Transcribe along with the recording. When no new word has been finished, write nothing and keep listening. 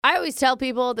I always tell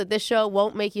people that this show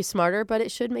won't make you smarter, but it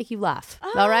should make you laugh.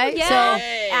 All right? Yeah. So,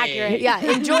 Accurate. yeah,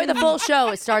 enjoy the full show.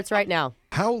 It starts right now.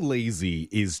 How lazy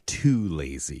is too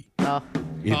lazy? Oh,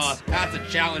 That's a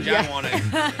challenge I wanted.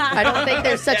 I don't think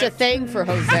there's such a thing for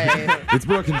Jose. It's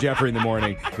Brooke and Jeffrey in the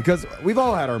morning because we've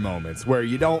all had our moments where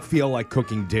you don't feel like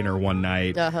cooking dinner one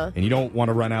night and you don't want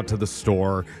to run out to the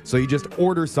store, so you just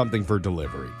order something for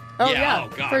delivery. Oh, Yeah,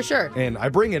 yeah, God. for sure. And I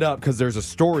bring it up because there's a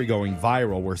story going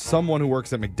viral where someone who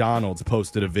works at McDonald's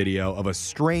posted a video of a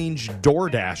strange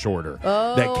DoorDash order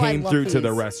that I came love through to the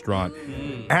these. restaurant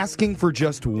asking for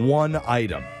just one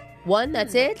item. One,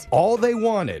 that's it? All they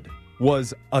wanted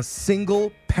was a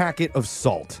single packet of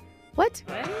salt. What?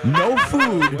 No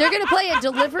food. They're going to play a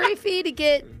delivery fee to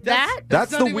get that?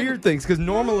 That's not the even- weird things, because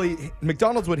normally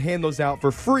McDonald's would hand those out for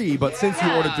free, but since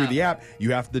you ordered through the app,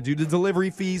 you have to do the delivery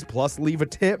fees plus leave a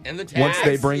tip And the once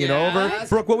they tax, bring it over. yes.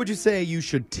 Brooke, what would you say you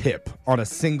should tip on a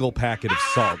single packet of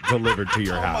salt delivered to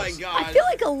your Oh house? my God. I feel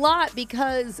like a lot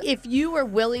because if you are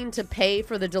willing to pay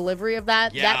for the delivery of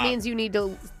that, that Yeah. means you need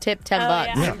to tip 10 Oh,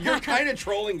 bucks. yeah. You're kind of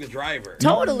trolling the driver.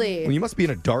 Totally. Well, you must be in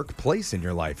a dark place in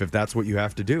your life if that's what you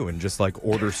have to do and just like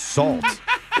order salt.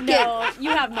 No, you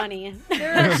have money.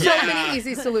 There are so many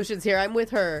easy solutions here. I'm with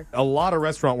her. A lot of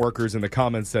restaurant workers in the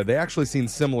comments said they actually seen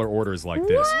similar orders like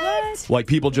this. What? Like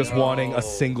people just wanting a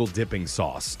single dipping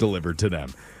sauce delivered to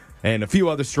them. And a few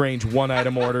other strange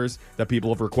one-item orders that people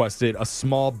have requested. A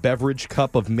small beverage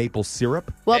cup of maple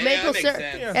syrup. Well, Yeah, maple that makes syrup,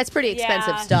 sense. that's pretty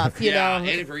expensive Yeah. stuff, you yeah, know. and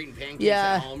if we're eating pancakes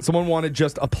Yeah. at home. Someone wanted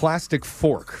just a plastic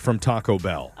fork from Taco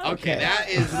Bell. Okay, that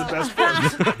is the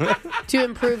best. To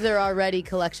improve their already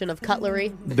collection of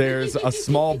cutlery. There's a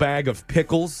small bag of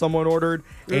pickles someone ordered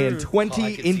and 20 Oh,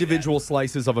 I can see individual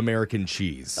slices of American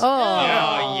cheese. Oh,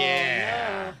 Oh,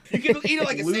 yeah. You can eat it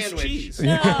like a Loose sandwich. cheese. Oh,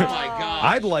 my God.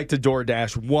 I'd like to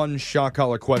DoorDash one shot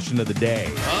collar question of the day.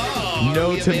 Oh,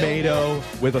 No are we tomato available?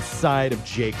 with a side of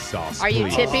Jake sauce, are you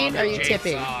please. tipping? Are you Jake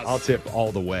tipping? sauce. I'll tip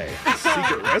all the way.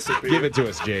 Secret recipe. Give it to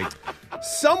us, Jake.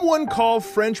 Someone call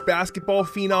French basketball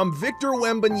phenom Victor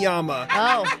Wembanyama.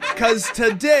 Oh, Because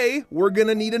today, we're going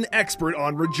to need an expert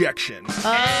on rejection.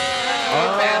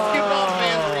 Basketball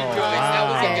fans rejoice. That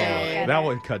was a good okay. one. That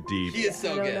one cut deep. He is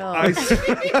so good.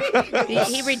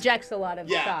 He rejects a lot of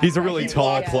Yeah. shots. He's a really He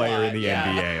tall blocks a player lot, in the yeah.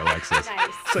 NBA, Alexis.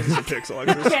 Nice. Send you some pics,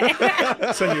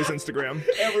 Alexis. Send you his Instagram.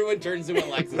 Everyone turns to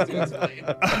Alexis to explain.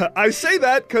 I say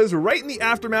that because right in the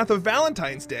aftermath of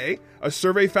Valentine's Day, a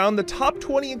survey found the top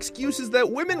 20 excuses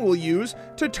that women will use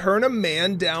to turn a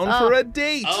man down for a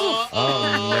date. All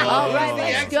right, The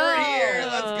let's expert go. here.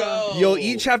 Let's go. You'll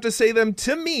each have to say them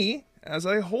to me as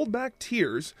I hold back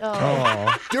tears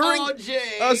Oh, during Oh,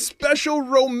 Jake. a special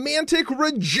romantic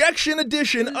rejection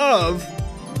edition of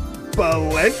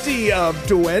Plenty of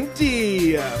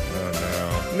 20.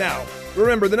 oh Now,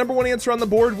 remember, the number one answer on the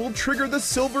board will trigger the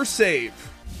silver save,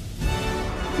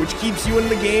 which keeps you in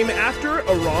the game after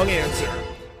a wrong answer.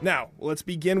 Now, let's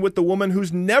begin with the woman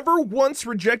who's never once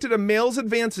rejected a male's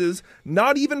advances,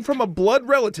 not even from a blood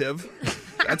relative.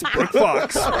 That's Brooke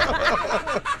Fox.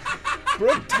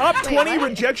 Brooke, top 20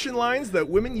 rejection lines that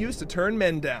women use to turn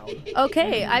men down.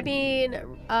 Okay, I mean,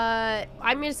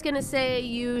 I'm just going to say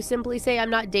you simply say I'm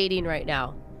not dating right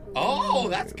now. Oh,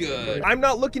 that's good. I'm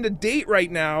not looking to date right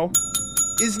now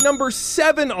is number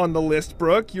 7 on the list,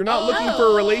 Brooke. You're not looking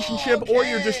for a relationship or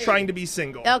you're just okay. trying to be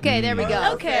single. Okay, there we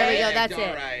go. Okay. There we go. That's All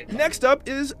it. right. Next up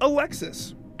is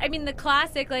Alexis. I mean, the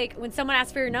classic, like, when someone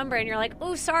asks for your number and you're like,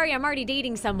 oh, sorry, I'm already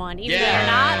dating someone, even though Yeah.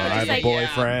 you're not. But I just have a like,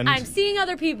 boyfriend. I'm seeing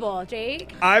other people,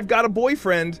 Jake. I've got a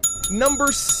boyfriend.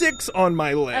 Number 6 on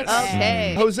my list.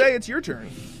 Okay. Jose, it's your turn.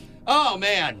 Oh,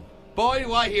 man. Boy,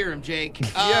 do I hear him, Jake.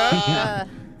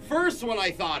 First one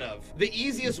I thought of. The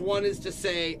easiest one is to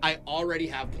say, I already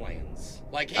have plans.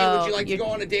 Like, hey, would you like to go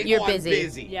on a date? you're Oh, busy. I'm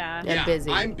busy. Yeah. I'm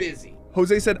busy. I'm busy.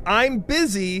 Jose said, I'm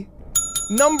busy.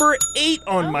 Number 8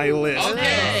 on my list.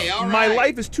 Okay, all right. My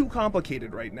life is too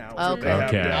complicated right now. Is what they have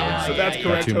Okay. down. So Yeah, that's yeah,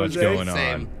 correct, Got too much Jose. going on.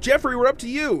 Same. Jeffrey, we're up to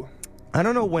you. I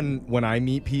don't know when I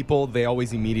meet people, they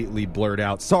always immediately blurt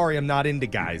out, sorry, I'm not into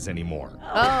guys anymore.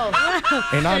 Oh,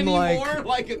 And I'm Anymore?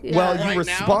 like, Like, well, right you now?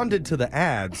 responded to the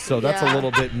ads, so that's Yeah. a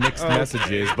little bit mixed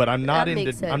messages, but I'm not That into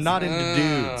makes sense. I'm not into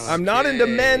dudes. I'm not into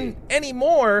men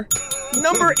anymore.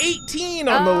 Number 18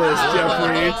 on the list,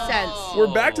 Jeffrey. makes sense.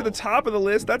 We're back to the top of the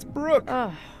list. That's Brooke.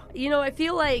 Oh, I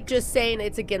feel like just saying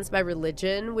it's against my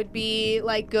religion would be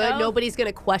like good. Oh. Nobody's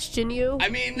gonna question you. I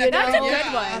mean, You That's a know?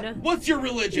 good one. What's your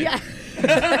religion? Yeah.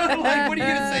 Like, what are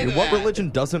you gonna say to What that? religion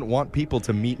doesn't want people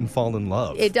to meet and fall in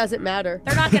love? It doesn't matter.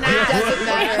 They're not going to ask. doesn't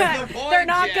matter. That's the point, They're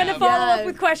not going to Jeff. follow Yeah. up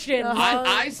with questions.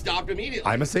 I stopped immediately.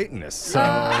 I'm a Satanist, so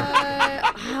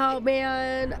Oh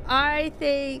man, I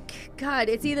think God,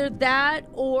 it's either that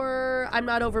or I'm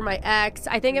not over my ex.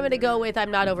 I think I'm gonna go with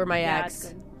I'm not over my Yeah, ex.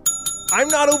 that's good. I'm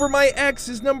not over my ex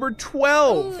is number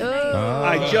 12. Oh.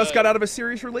 I just got out of a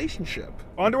serious relationship.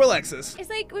 On to Alexis. It's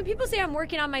like when people say I'm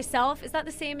working on myself, is that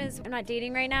the same as I'm not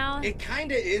dating right now? It kind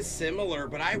of is similar,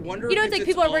 but I wonder. You know, if it's like its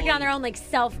people are working own- on their own like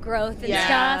self-growth and Yeah.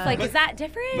 stuff. Like, But- is that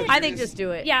different? I think just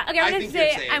do it. Yeah, okay, I I'm going to think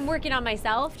you're say safe. I'm working on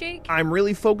myself, Jake. I'm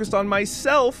really focused on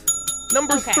myself.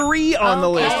 Number Okay. 3 on the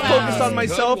list. Okay. Focused on Good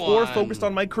myself or one. focused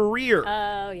on my career.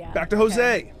 Oh, yeah. Back to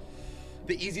Jose.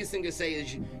 The easiest thing to say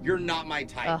is you're not my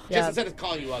type. Oh, Just yeah. instead of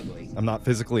calling you ugly. I'm not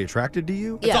physically attracted to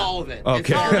you? It's Yeah. all of it. Okay.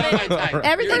 It's all not my type.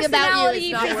 Everything about you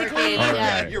is Personality, not physically. working.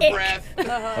 Yeah, Yeah. your breath.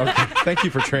 Okay. Thank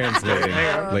you for translating,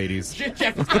 ladies.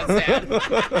 Jeff is kind of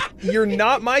sad. You're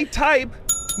not my type.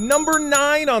 Number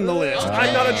 9 on the list.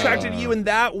 I'm not attracted to you in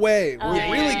that way. We're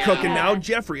yeah, really yeah, cooking yeah. now.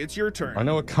 Jeffrey, it's your turn. I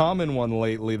know a common one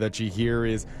lately that you hear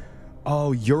is,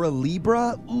 oh, you're a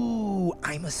Libra? Ooh,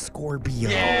 I'm a Scorpio.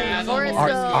 Yeah, the Horoscope. Our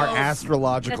horoscopes.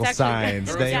 astrological That's actually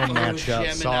signs, good. they don't Yeah. match up.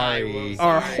 Gemini Sorry. was-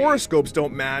 Our Sorry. horoscopes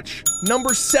don't match.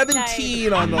 Number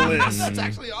 17 on the list. That's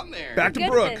actually on there. Back to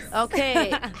Brooke. Goodness.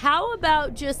 Okay, how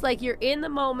about just like you're in the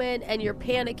moment and you're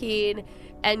panicking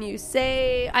and you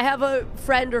say, I have a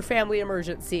friend or family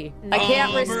emergency. I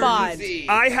can't respond. Emergency.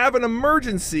 I have an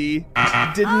emergency.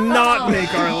 Did not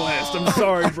make our list. I'm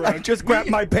sorry, Brooke. Just grab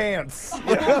my pants.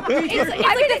 It's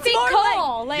like a fake more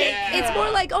call. Like, Yeah. It's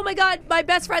more like, oh my God, my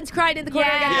best friend's crying in the corner.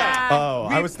 Yeah. again. Oh,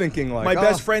 I was thinking like, My oh,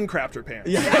 best friend crapped her pants.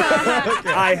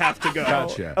 I have to go.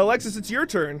 Gotcha. Alexis, it's your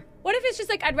turn. what if it's just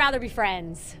like, I'd rather be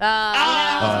friends?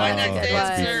 Ah, that's my Oh, next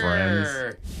let's be answer.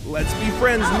 friends. Let's be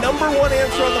friends. Number 1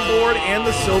 answer on the board and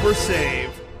the silver save.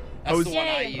 That's the one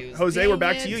I Yay. use. Jose, we're Dang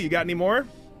back it. to you. You got any more?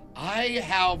 I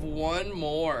have one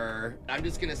more. I'm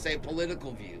just gonna say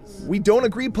political views. We don't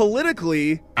agree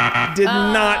politically. Did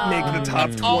not make the top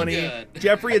All 20. good.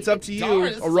 Jeffrey, it's up to you. Darn,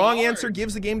 this A is wrong hard. answer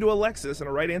gives the game to Alexis, and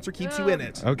a right answer keeps you in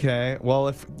it. Okay, well,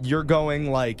 if you're going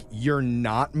like, you're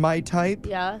not my type,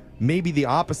 Yeah. maybe the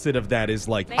opposite of that is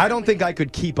like, I don't think I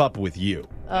could keep up with you.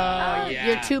 yeah.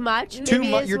 You're too much. Too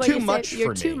maybe mu- is you're what too saying. much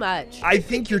You're for too me. much. I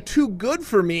think you're too good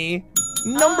for me.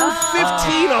 Number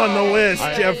 15 on the list,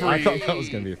 Jeffrey. I thought that was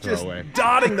going to be a Just throwaway.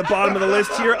 dotting the bottom of the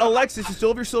list here. Alexis, you still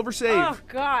have your silver save. Oh,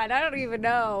 God, I don't even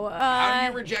know. How do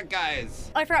you reject guys?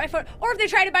 I forgot my phone. Or if they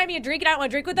try to buy me a drink and I don't want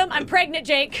to drink with them, I'm pregnant,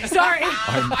 Jake. Sorry.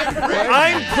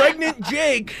 I'm pregnant,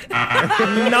 Jake.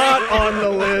 Not on the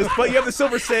list, but you have the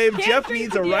silver save. Can't Jeff drink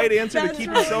needs a with you. right answer to That's keep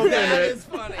right. himself in That it. is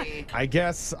funny. I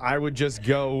guess I would just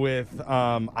go with,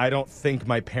 I don't think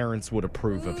my parents would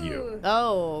approve of you.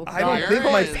 Oh, I don't God. think my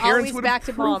Always parents would back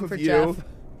to approve mom of for you. Jeff.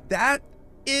 That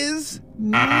is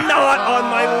not on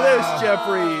my list,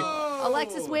 Jeffrey.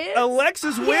 Alexis wins.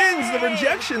 Alexis wins the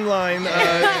rejection line.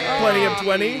 Plenty of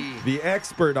 20. The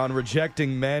expert on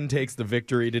rejecting men takes the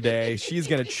victory today. She's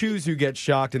going to choose who gets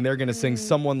shocked, and they're going to sing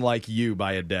Someone Like You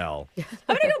by Adele. I'm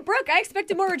going to go Brooke. I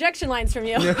expected more rejection lines from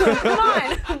you. Come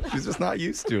on. She's just not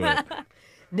used to it.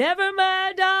 Never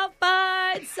mind, I'll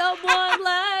find someone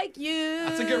like you.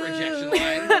 That's a good rejection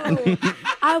line.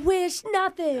 I wish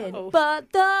nothing but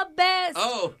the best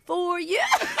Oh. for you.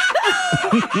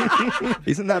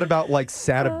 Isn't that about like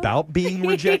sad about being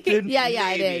rejected? Yeah,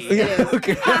 it is. Maybe. It is.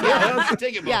 Okay.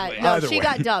 Take it both Yeah, ways. no, Either she way.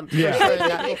 got dumped. Yeah. For sure,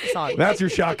 that song. That's your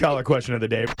shock collar question of the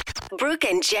day. Brooke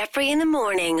and Jeffrey in the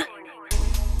morning.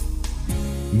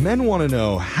 Men want to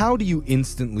know, how do you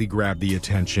instantly grab the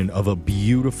attention of a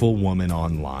beautiful woman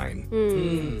online?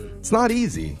 It's not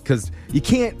easy, because you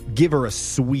can't give her a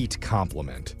sweet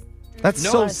compliment. That's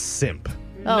so simp.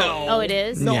 Oh, it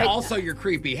is? No, Yeah. also you're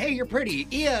creepy. Hey, you're pretty.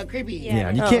 Yeah, creepy. Yeah,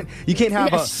 and you can't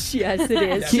have Yes, yes, it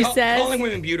is. She Calling says.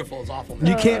 women beautiful is awful.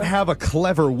 you can't have a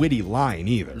clever, witty line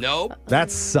either. Nope.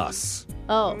 That's sus.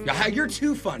 Oh, You're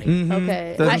too funny.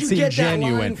 okay. Doesn't Where'd you seem get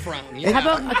genuine. that line from? Yeah.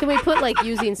 How about, can we put like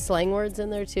using slang words in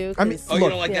there too? I mean, 'Cause- Oh, you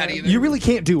look, don't like that either? you really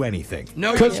can't do anything.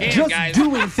 No, you 'Cause can't, just guys.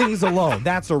 doing things alone,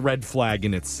 that's a red flag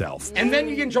in itself. And then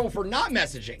you get in trouble for not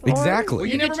messaging. Exactly. Well,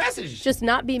 you never messaged. just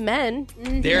not be men.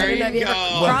 There Have you you go.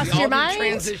 ever crossed your All the mind?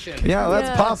 Transition. Yeah, that's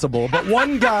Yeah. possible. But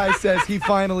one guy says he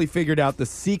finally figured out the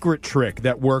secret trick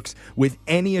that works with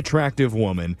any attractive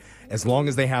woman as long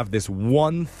as they have this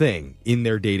one thing in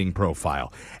their dating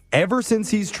profile. Ever since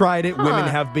he's tried it, women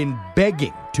have been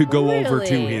begging to go over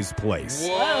to Really? his place.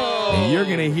 Whoa. And you're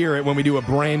going to hear it when we do a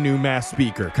brand new Mass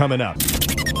Speaker coming up.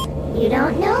 You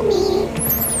don't know me.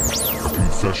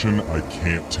 Confession I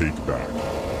can't take back.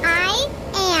 I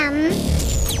am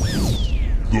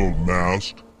The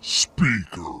Masked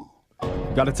Speaker.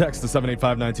 Got a text to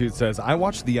 78592 that says, I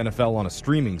watch the NFL on a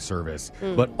streaming service,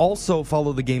 but also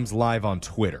follow the games live on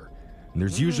Twitter. And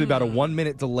there's usually about a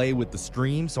 1-minute delay with the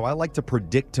stream, so I like to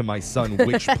predict to my son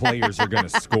which players are going to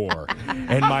score.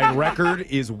 And my record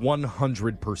is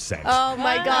 100%. Oh,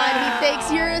 my God. He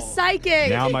thinks you're a psychic.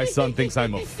 Now my son thinks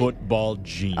I'm a football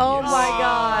genius. Oh, my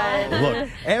God. Look,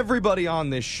 everybody on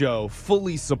this show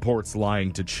fully supports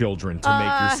lying to children to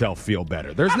make yourself feel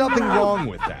better. There's nothing wrong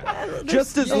with that.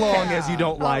 Just as long as you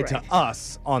don't lie to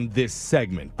us on this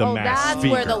segment, the Mass That's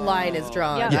Speaker. where the line is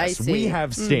drawn. Yeah. I Yes, see. we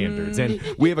have standards. And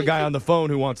we have a guy on the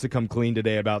phone who wants to come clean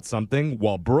today about something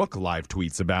while Brooke live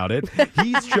tweets about it.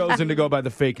 He's chosen to go by the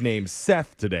fake name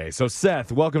Seth today. So,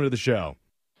 Seth, welcome to the show.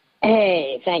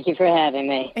 Hey, thank you for having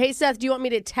me. Hey, Seth, do you want me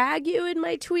to tag you in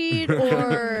my tweet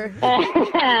or...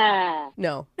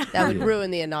 No, that would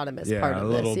ruin the anonymous part of a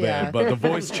little this. bit. Yeah. But the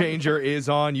voice changer is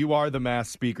on. You are the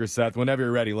Mass Speaker, Seth. Whenever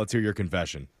you're ready, let's hear your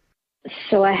confession.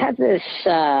 So I have this,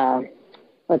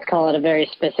 let's call it a very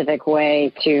specific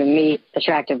way to meet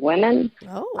attractive women.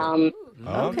 Oh.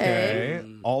 Okay.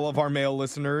 All of our male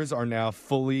listeners are now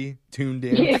fully tuned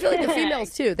in. I feel like the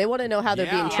females, too. They want to know how they're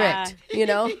being tricked, you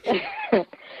know?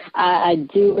 I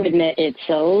do admit it's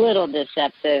a little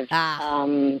deceptive.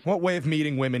 What way of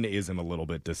meeting women isn't a little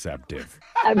bit deceptive?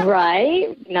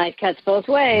 Right? Nice cuts both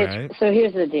ways. Right. So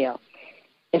here's the deal.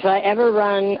 If I ever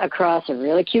run across a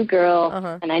really cute girl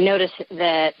and I notice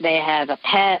that they have a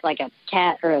pet, like a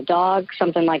cat or a dog,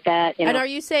 something like that. You know, And are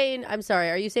you saying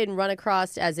run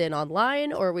across as in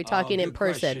online, or are we talking in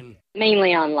person? Question.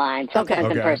 mainly online, sometimes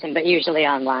Okay. in person, but usually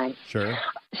online. Sure.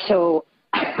 So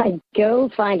I go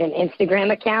find an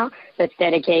Instagram account that's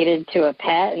dedicated to a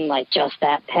pet and like just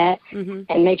that pet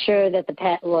and make sure that the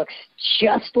pet looks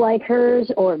just like hers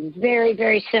or very,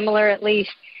 very similar at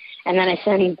least. And then I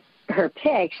send her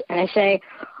pics and I say,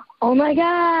 oh my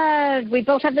God, we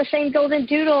both have the same golden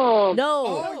doodle.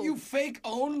 No. Oh, you fake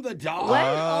own the dog? What?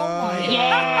 Oh my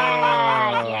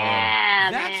Yeah,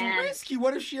 That's man. risky.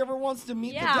 What if she ever wants to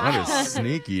meet Yeah. the That dog? is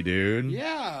sneaky, dude.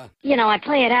 Yeah. You know, I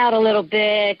play it out a little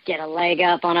bit, get a leg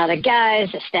up on other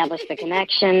guys, establish the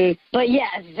connection. But yeah,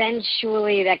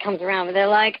 eventually that comes around where they're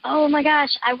like, oh my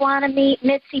gosh, I want to meet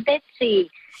Mitzi Bitsy.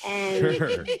 And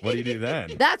Sure. What do you do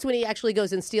then? That's when he actually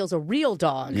goes and steals a real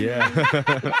dog. Yeah.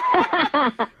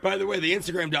 By the way, the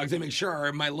Instagram dogs I make sure are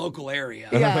in my local area.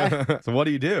 Yeah. So what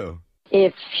do you do?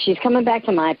 if she's coming back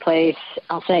to my place,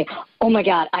 I'll say, oh my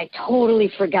God, I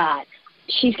totally forgot.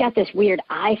 She's got this weird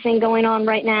eye thing going on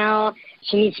right now.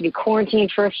 She needs to be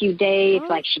quarantined for a few days.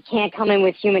 Like, she can't come in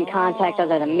with human contact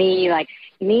other than me. Like,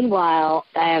 meanwhile,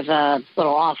 I have a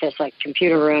little office, like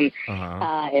computer room.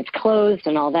 It's closed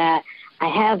and all that. I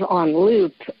have on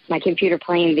loop my computer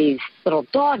playing these little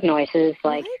dog noises,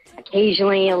 like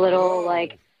occasionally a little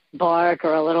like bark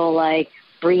or a little like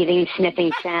breathing,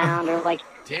 sniffing sound or like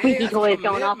squeaky toys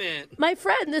going off. My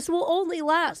friend, this will only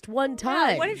last one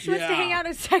time. What if she wants to hang out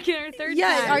a second or third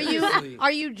Yeah, time?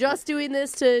 are you just doing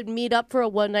this to meet up for a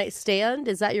one-night stand?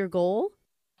 Is that your goal?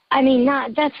 I mean,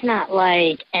 that's not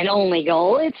like an only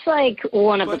goal. It's like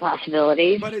one of the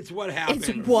possibilities. But it's what happens.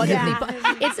 It's one of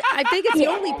the. I think it's the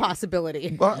only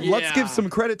possibility. Well, let's give some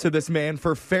credit to this man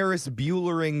for Ferris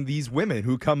Buellering these women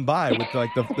who come by with like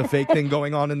the fake thing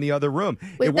going on in the other room.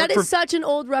 Wait, that is such an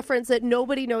old reference that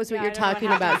nobody knows what you're talking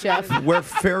about, Jeff. Where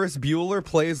Ferris Bueller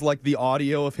plays like the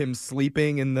audio of him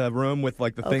sleeping in the room with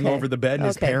like the thing over the bed and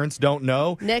his parents don't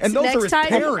know. And those are his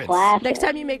parents. Next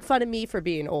time you make fun of me for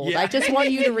being old, I just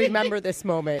want you to remember this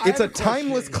moment. It's a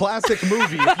timeless classic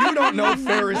movie. If you don't know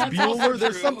Ferris Bueller,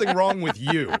 there's something wrong with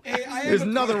you. There's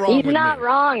nothing wrong with He's not me.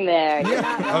 wrong there.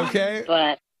 Okay.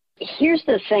 But here's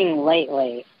the thing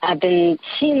lately. I've been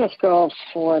seeing this girl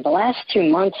for the last 2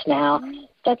 months now.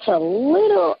 That's a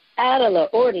little out of the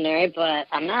ordinary, but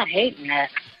I'm not hating it.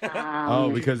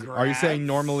 Because are you saying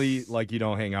normally like you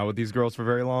don't hang out with these girls for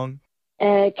very long?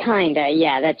 Kinda,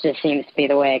 yeah. That just seems to be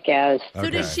the way it goes.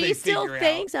 So does she still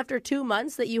thinks after 2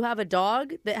 months that you have a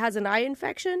dog that has an eye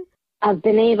infection? I've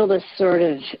been able to sort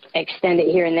of extend it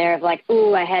here and there of like,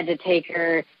 ooh, I had to take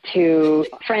her to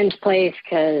a friend's place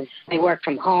because they work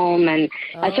from home. And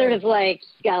I sort of like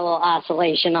got a little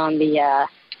oscillation on the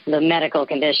medical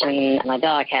condition my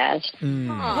dog has.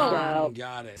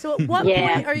 Got it. So at what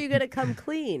point are you going to come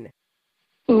clean?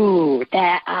 Ooh,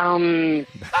 that,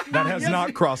 That has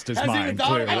not crossed his Hasn't even mind,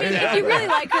 thought about clearly. it. If you really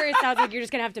like her, it sounds like you're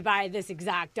just gonna have to buy this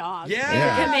exact dog.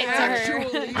 Yeah. Commit to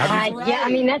her. Actually, yeah, I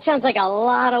mean, that sounds like a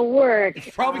lot of work.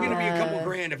 It's probably going to be a couple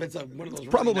grand if it's one of those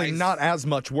Probably really nice... not as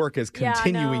much work as Yeah,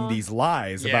 continuing no. these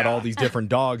lies about Yeah. all these different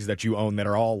dogs that you own that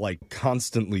are all like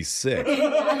constantly sick.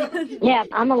 Yeah,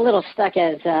 I'm a little stuck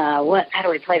as, how do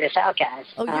we play this out, guys?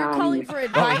 Oh, you're calling for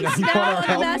advice you want now our on the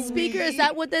help? Masked Speaker? Is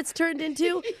that what that's turned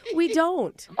into? We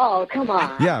don't. Oh, come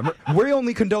on. Yeah, we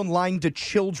only condone lying to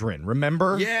children,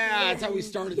 remember? Yeah, that's how we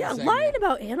started Yeah, the segment. lying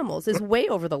about animals is way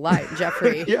over the line,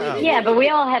 Jeffrey. Yeah. Yeah, but we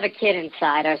all have a kid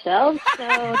inside ourselves,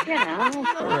 so, you know.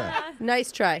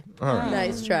 Nice try. All right.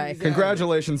 Nice try.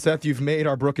 Congratulations, Seth. You've made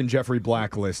our Brooke and Jeffrey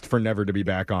blacklist for never to be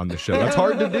back on the show. That's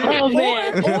hard to do. Oh,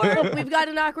 man. Or we've got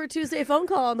an Awkward Tuesday phone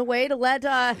call on the way to let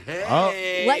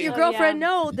your girlfriend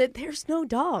know that there's no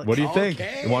dog. What do you think?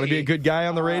 Okay. You want to be a good guy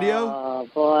on the radio? Oh,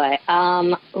 boy.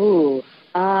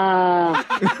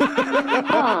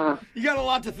 You got a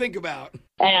lot to think about.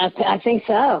 I think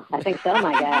so. I think so,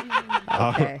 my guy.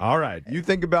 Okay. All right. You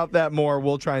think about that more.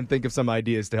 We'll try and think of some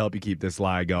ideas to help you keep this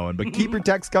lie going. But keep your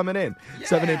texts coming in.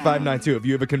 78592. If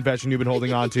you have a confession you've been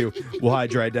holding on to, we'll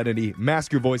hide your identity,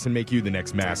 mask your voice, and make you the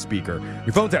next Masked Speaker.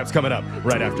 Your phone tap's coming up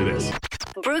right after this.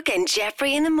 Brooke and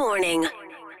Jeffrey in the morning.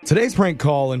 Today's prank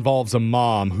call involves a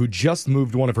mom who just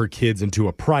moved one of her kids into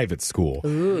a private school.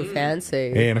 Ooh,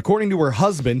 fancy. And according to her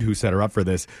husband, who set her up for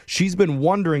this, she's been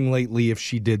wondering lately if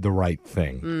she did the right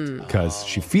thing. Because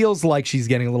she feels like she's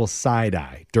getting a little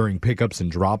side-eye during pickups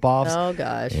and drop-offs. Oh,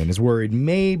 gosh. And is worried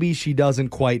maybe she doesn't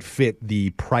quite fit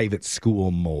the private school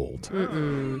mold.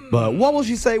 But what will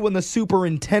she say when the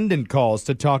superintendent calls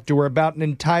to talk to her about an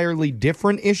entirely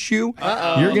different issue?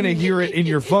 You're going to hear it in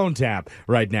your phone tap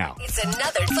right now. It's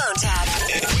another phone tap.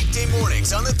 Weekday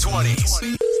mornings on the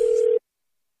 20s.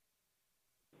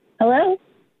 Hello?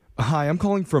 Hi, I'm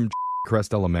calling from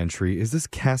Crest Elementary. Is this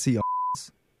Cassie?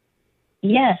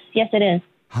 Yes, it is.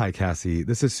 Hi, Cassie.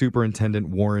 This is Superintendent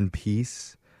Warren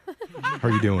Peace. How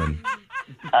are you doing?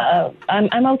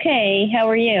 I'm okay. How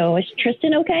are you? Is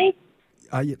Tristan okay?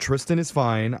 Yeah, Tristan is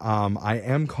fine. I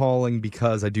am calling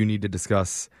because I do need to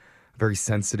discuss a very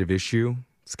sensitive issue.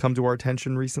 It's come to our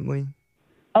attention recently.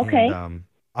 Okay. And,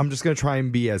 I'm just going to try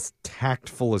and be as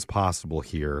tactful as possible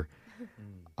here.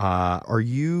 Are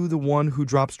you the one who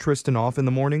drops Tristan off in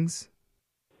the mornings?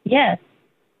 Yes.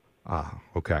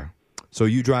 Okay. So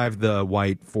you drive the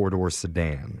white four-door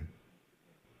sedan.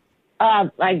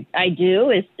 I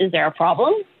do. Is there a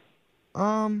problem?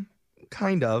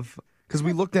 Kind of. Because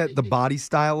we looked at the body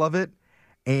style of it,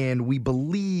 and we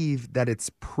believe that it's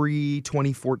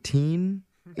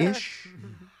pre-2014-ish.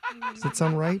 Does that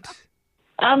sound right?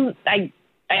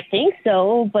 I think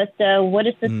so, but what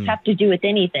does this have to do with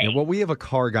anything? Yeah, well, we have a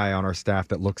car guy on our staff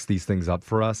that looks these things up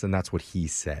for us, and that's what he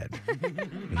said.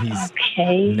 And he's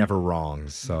never wrong,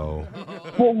 so...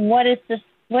 Well, what does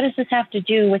this have to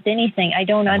do with anything? I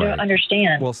don't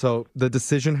understand. Well, so the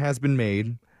decision has been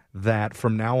made that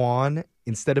from now on,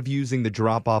 instead of using the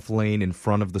drop-off lane in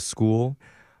front of the school,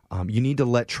 you need to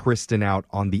let Tristan out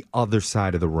on the other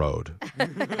side of the road.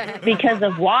 Because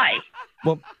of why?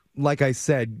 Well, like I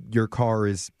said, your car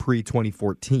is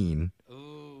pre-2014,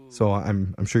 so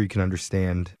I'm sure you can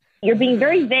understand. You're being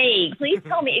very vague. Please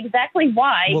tell me exactly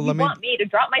why you want me to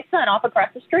drop my son off across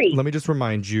the street. Let me just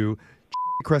remind you,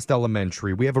 Crest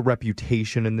Elementary, we have a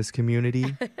reputation in this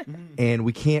community, and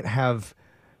we can't have,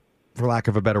 for lack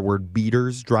of a better word,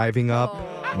 beaters driving up.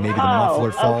 Maybe the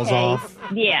muffler falls off.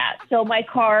 Yeah, so my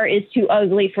car is too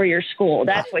ugly for your school.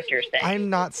 That's what you're saying. I'm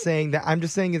not saying that. I'm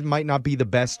just saying it might not be the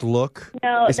best look,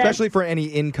 No, especially for any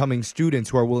incoming students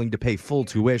who are willing to pay full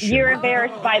tuition. You're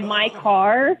embarrassed by my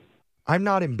car? I'm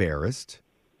not embarrassed.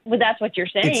 Well, that's what you're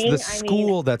saying. It's the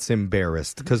school that's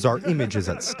embarrassed because our image is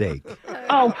at stake.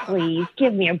 Oh, please,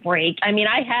 give me a break. I mean,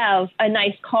 I have a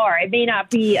nice car. It may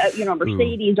not be a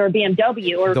Mercedes or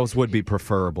BMW or... Those would be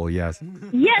preferable, yes.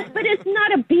 Yes, but it's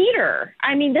not a beater.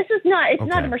 I mean, this is not... It's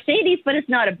not a Mercedes, but it's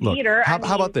not a Look, beater. how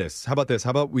about this? How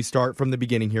about we start from the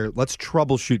beginning here? Let's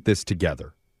troubleshoot this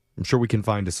together. I'm sure we can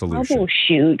find a solution.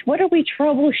 Troubleshoot? What are we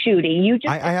troubleshooting? You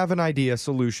just... I have an idea,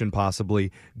 solution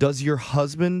possibly. Does your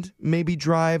husband maybe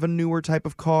drive a newer type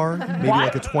of car? Maybe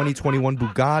like a 2021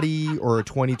 Bugatti or a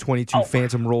 2022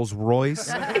 Phantom Rolls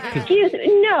Royce? Excuse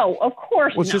me. No, of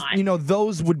course Well, it's not. just,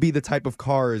 those would be the type of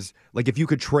cars, like if you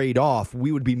could trade off,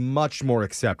 we would be much more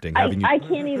accepting. I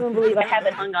can't even believe I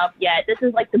haven't hung up yet. This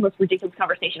is like the most ridiculous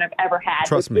conversation I've ever had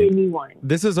Trust with me. anyone.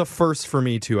 This is a first for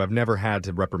me, too. I've never had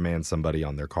to reprimand somebody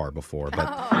on their car before,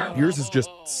 but yours is just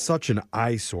such an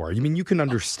eyesore. I mean, you can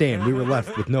understand. We were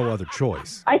left with no other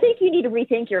choice. I think you need to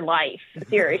rethink your life.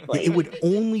 Seriously. It would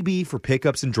only be for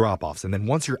pickups and drop-offs, and then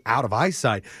once you're out of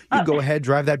eyesight, you go ahead,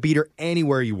 drive that beater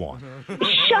anywhere you want.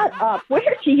 Shut up.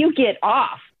 Where do you get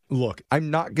off? Look, I'm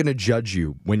not going to judge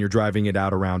you when you're driving it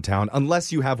out around town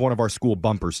unless you have one of our school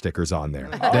bumper stickers on there.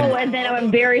 And then I'm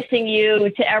embarrassing you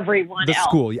to everyone The else.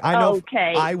 school. I know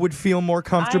Okay. I would feel more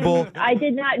comfortable. I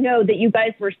did not know that you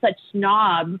guys were such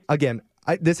snobs. Again,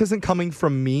 this isn't coming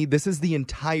from me. This is the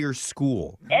entire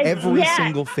school. Every yes.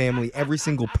 single family, every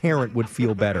single parent would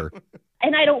feel better.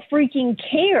 And I don't freaking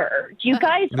care. You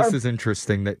guys This is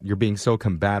interesting that you're being so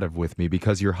combative with me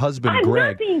because your husband, I'm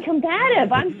Greg... not being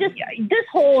combative. I'm just, this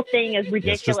whole thing is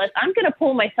ridiculous. I'm going to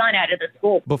pull my son out of the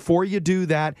school. Before you do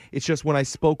that, it's just when I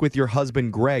spoke with your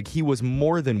husband, Greg, he was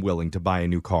more than willing to buy a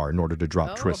new car in order to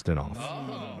drop Tristan off.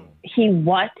 He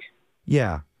what?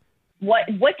 Yeah. What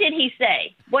did he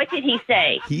say? What did he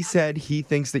say? He said he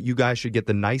thinks that you guys should get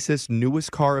the nicest,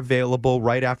 newest car available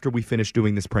right after we finish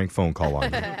doing this prank phone call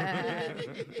on you.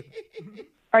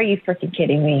 Are you freaking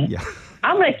kidding me? Yeah.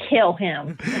 I'm going to kill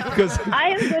him. Because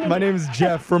my my name is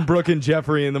Jeff from Brooke and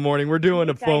Jeffrey in the morning. We're doing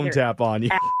a phone are tap on you.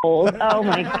 Assholes. Oh,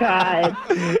 my God.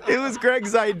 It was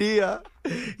Greg's idea.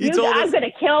 I'm going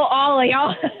to kill all of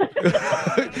y'all.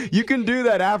 You can do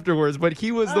that afterwards, but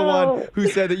he was the one who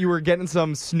said that you were getting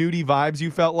some snooty vibes you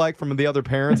felt like from the other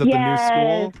parents at the new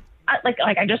school. Like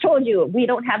I just told you, we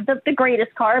don't have the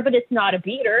greatest car, but it's not a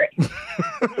beater.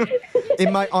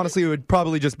 Honestly, it would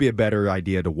probably just be a better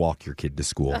idea to walk your kid to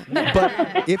school.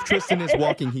 But if Tristan is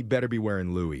walking, he better be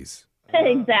wearing Louis.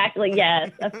 Exactly,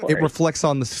 yes, of course. It reflects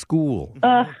on the school.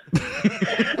 Of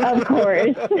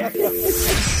course.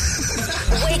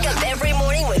 Wake up every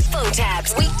morning with phone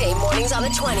taps. Weekday mornings on the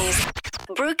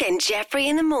 20s. Brooke and Jeffrey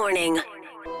in the morning.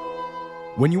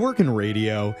 When you work in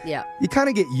radio, you kind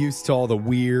of get used to all the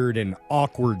weird and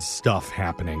awkward stuff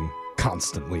happening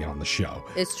constantly on the show.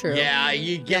 It's true. Yeah,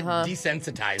 you get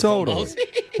desensitized. Totally. Almost.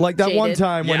 Like that one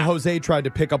time when Yeah. Jose tried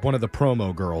to pick up one of the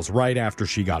promo girls right after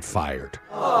she got fired.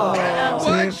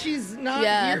 What? She's not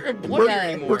your employer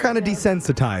anymore. We're kind of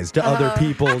desensitized to other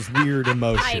people's weird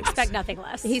emotions. I expect nothing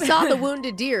less. He saw the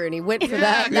wounded deer and he went for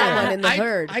that one in the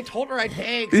herd. I told her I'd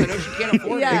pay because I know she can't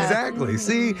afford it. Exactly.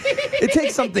 See, it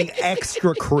takes something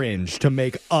extra cringe to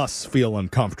make us feel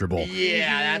uncomfortable.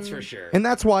 Yeah, that's for sure. And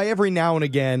that's why every now and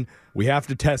again, we have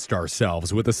to test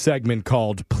ourselves with a segment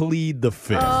called Plead the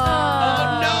Fifth.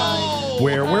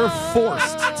 Where we're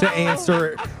forced to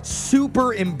answer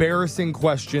super embarrassing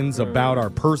questions about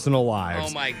our personal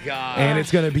lives. Oh, my God. And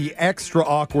it's going to be extra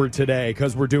awkward today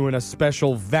because we're doing a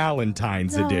special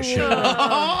Valentine's edition.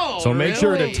 So make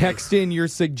sure to text in your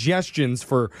suggestions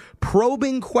for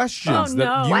probing questions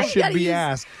that you should be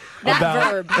asked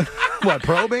about. Verb. What,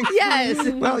 probing? Yes.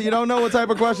 Well, you don't know what type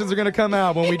of questions are going to come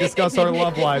out when we discuss our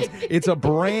love lives. It's a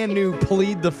brand new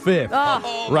Plead the Fifth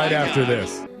right after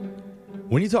this.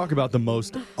 When you talk about the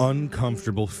most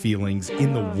uncomfortable feelings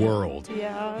in the world,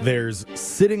 there's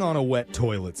sitting on a wet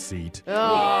toilet seat,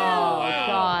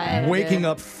 God. waking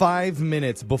up 5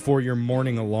 minutes before your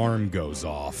morning alarm goes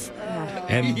off,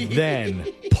 and then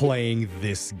playing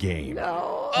this game.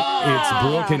 It's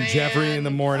Brooke and Jeffrey in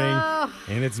the morning,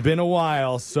 and it's been a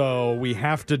while, so we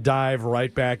have to dive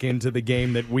right back into the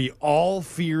game that we all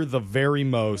fear the very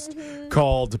most,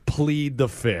 called Plead the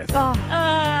Fifth.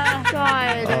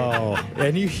 God. Oh,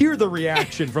 and you hear the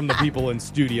reaction from the people in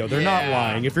studio. They're not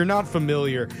lying. If you're not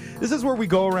familiar, this is where we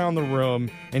go around the room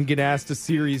and get asked a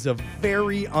series of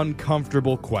very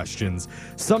uncomfortable questions.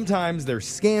 Sometimes they're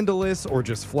scandalous or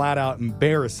just flat out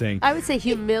embarrassing. I would say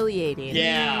humiliating.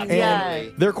 Yeah.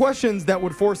 And they're questions that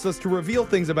would force us to reveal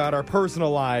things about our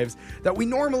personal lives that we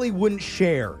normally wouldn't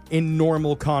share in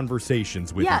normal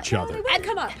conversations with each other. And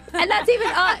come up. And that's even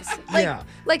us.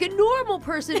 Like a normal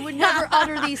person would never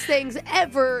utter these things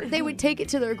ever. They would take it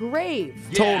to their grave.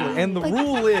 Totally. And the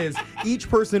rule is each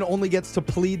person only gets to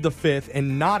plead the fifth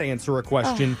and not answer a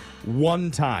question one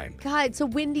time. God, so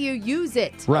when do you use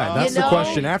it? Right, that's You the know?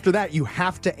 question. After that, you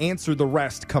have to answer the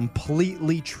rest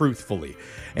completely truthfully.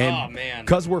 And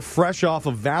because we're fresh off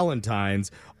of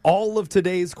Valentine's, all of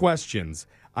today's questions,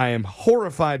 I am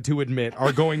horrified to admit,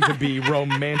 are going to be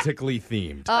romantically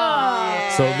themed.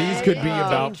 So these could be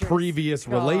about previous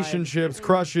relationships,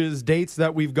 crushes, dates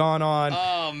that we've gone on.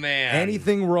 Oh, man.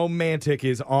 Anything romantic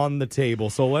is on the table.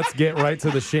 So let's get right to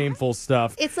the shameful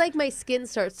stuff. It's like my skin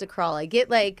starts to crawl. I get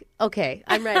like, okay,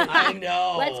 I'm ready. I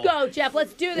know. Let's go, Jeff.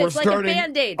 Let's do We're this like a starting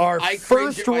Band-Aid. our I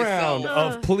first cringed at round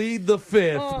myself. of Plead the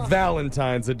Fifth,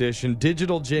 Valentine's edition.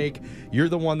 Digital Jake, you're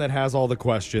the one that has all the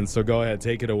questions, so go ahead,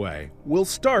 take it away. We'll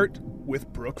start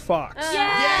with Brooke Fox.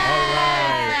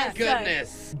 Thank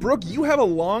goodness. Brooke, you have a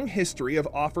long history of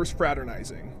offers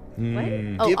fraternizing.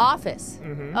 What? Oh, Give- office.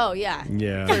 Oh, yeah.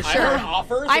 Yeah. For I sure. heard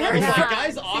offers. I heard like, frat-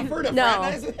 guys offered a No,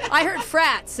 fraternize? I heard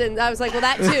frats, and I was like, well,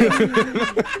 that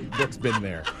too. Brooke's been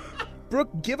there.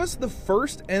 Brooke, give us the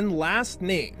first and last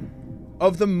name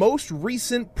of the most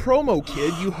recent promo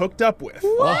kid you hooked up with.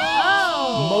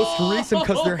 Most recent,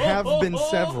 because there have been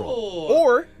several.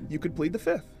 Or you could plead the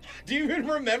fifth. Do you even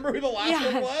remember who the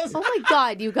last one was? Oh, my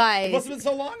God, you It guys. must have been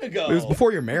so long ago. It was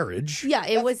before your marriage. Yeah,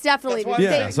 it was definitely. that's why-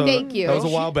 Yeah, so thank you. that was a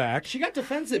while back. She got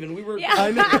defensive, and we were.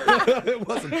 I know. It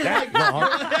wasn't that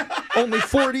long. Only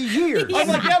 40 years. I was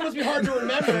like, yeah, it must be hard to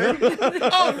remember.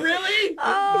 Oh, really?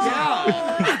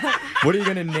 Yeah. What are you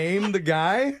going to name the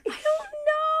guy? I don't know,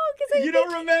 because You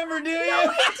don't remember, do you? I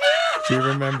do. She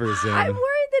remembers him. I'm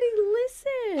worried that he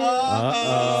listened.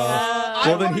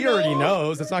 Well, then he already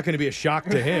knows. It's not going to be a shock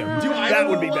to him. That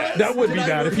would be bad. That would be Did I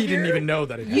bad if he overhear? didn't even know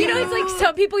that it You know, happened. it's like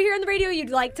some people here on the radio, you'd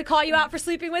like to call you out for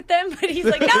sleeping with them, but he's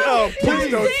like, no, Oh, please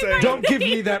don't say say my Don't give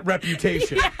me that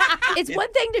reputation. It's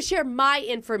one thing to share my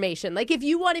information. Like, if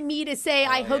you wanted me to say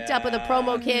I hooked up with a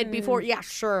promo kid before, yeah,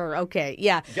 sure, okay,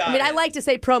 yeah. Got I mean, I it. like to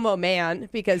say promo man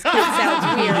because kid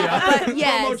sounds weird. But Promo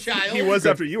yes. child. He was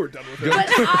after you were done with him. But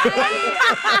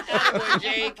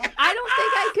Jake. I don't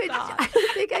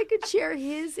think I could share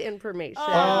his information.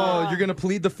 Oh, you're going to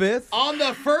plead the fifth? On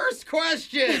the first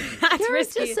question. That's There was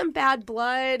risky. just some bad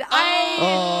blood.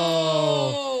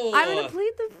 Oh. I'm going to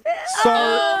plead the fifth. Sorry.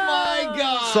 Oh, my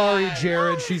God. Sorry,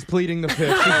 Jared. She's pleading the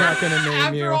fifth. She's not going to name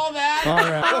After you. all that? All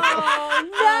right. Oh,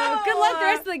 no. Good luck the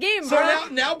rest of the game, So bro.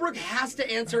 now Brooke has to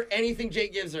answer anything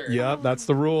Jake gives her. Yep, that's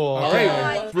the rule. All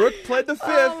right, Brooke pled the fifth.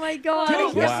 Oh, my God.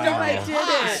 Wow. I did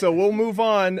it. So we'll move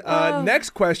on.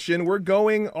 Next question. We're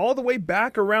going all the way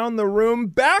back around the room,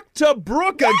 back to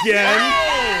Brooke again.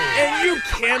 And you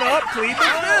cannot plead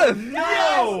the fifth.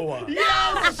 No!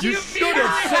 Yes, You should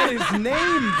have said his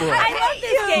name, bro. I love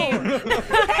this game.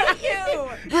 Thank you.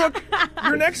 Brooke,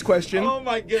 your next question. Oh,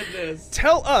 my goodness.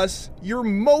 Tell us your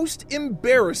most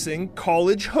embarrassing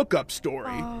college hookup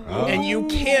story. And you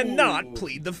cannot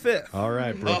plead the fifth. All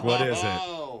right, Brooke, what is it?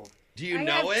 Oh. Do you I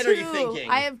know have it, or are you two. thinking?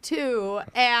 I have two,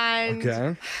 and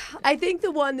Okay. I think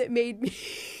the one that made me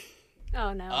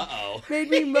Oh, no. Uh-oh. made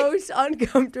me most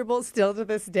uncomfortable still to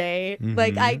this day.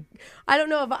 Like I don't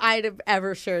know if I'd have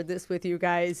ever shared this with you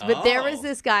guys, but there was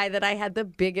this guy that I had the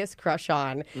biggest crush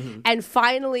on. And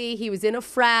finally he was in a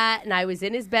frat and I was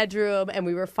in his bedroom and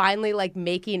we were finally like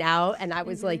making out and I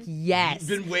was like, yes.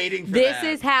 You've been waiting for This that.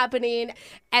 is happening.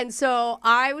 And so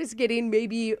I was getting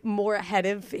maybe more ahead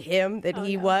of him than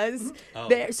he was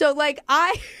there. So like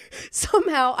I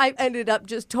ended up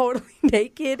just totally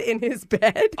naked in his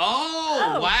bed.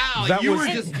 Oh, wow. That you was were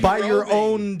just by your derobing.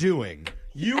 own doing.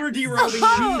 You were derobing She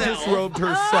yourself. disrobed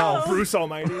herself. Bruce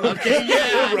Almighty. Okay,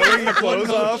 yeah. Rolling the clothes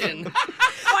One off. motion.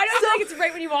 Why don't you think it's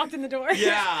right when you walked in the door?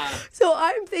 Yeah. So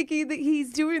I'm thinking that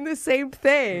he's doing the same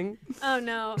thing. Oh,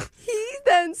 no. He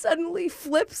then suddenly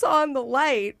flips on the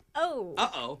light Oh.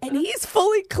 Uh-oh. and he's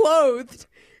fully clothed.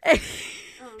 And,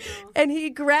 and he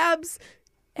grabs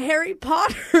Harry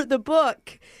Potter, the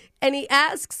book, and he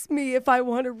asks me if I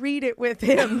want to read it with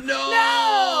him.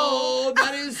 No!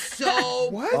 That is so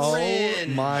Oh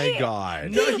cringe. my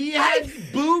God. No, he had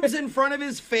boobs in front of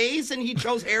his face and he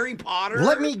chose Harry Potter.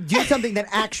 Let me do something that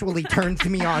actually turns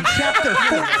me on. Chapter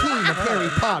 14 of Harry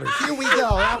Potter. Here we go.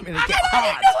 I'm going to get I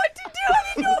didn't hot. know what to do.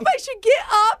 I didn't know if I should get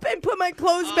up and put my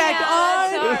clothes back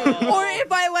on, or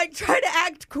if I like try to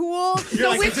act cool. You're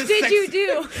like, Which is this did you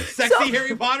do? Sexy So-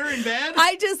 Harry Potter in bed?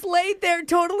 I just laid there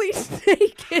totally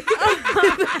naked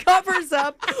with the covers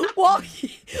up while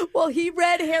he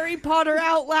read Harry Potter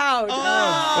out loud.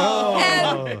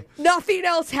 And nothing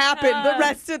else happened the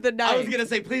rest of the night. I was going to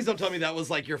say, please don't tell me that was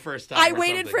like your first time. I or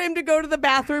waited something. for him to go to the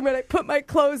bathroom and I put my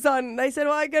clothes on and I said,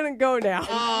 well, I gotta go now.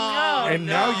 Oh, And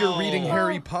now you're reading no.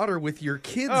 Harry Potter with your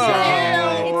kids.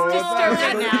 It's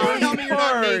disturbing now. Tell me you're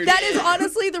not naked. That is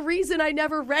honestly the reason I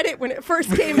never read it when it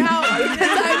first came out because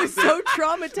I was so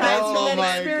traumatized from Oh that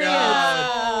my experience.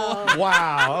 God.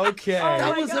 Wow, okay.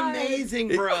 That was amazing,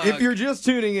 Brooke. If you're just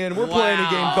tuning in, we're playing a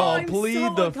game called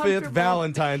Plead the Fifth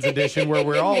Valentine's Edition, where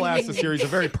we're all asked a series of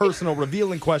very personal,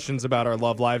 revealing questions about our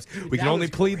love lives. We can only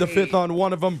plead the fifth on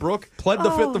one of them. Brooke pled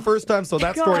the fifth the first time, so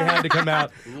that story had to come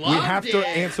out. We have to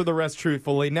answer the rest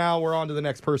truthfully. Now we're on to the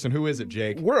next person. Who is it,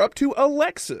 Jake? We're up to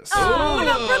Alexis. Oh, I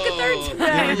got Brooke a third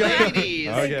time. Ladies.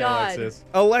 Okay, God. Alexis.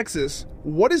 Alexis,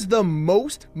 what is the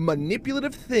most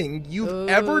manipulative thing you've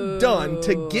ever done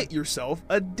to get yourself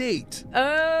a date?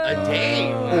 A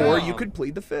date. Or you could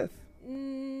plead the fifth.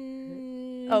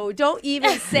 Oh, don't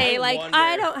even say, like,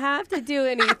 I don't have to do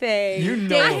anything. You know.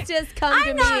 Dates just come to me.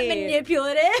 I'm not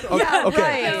manipulative.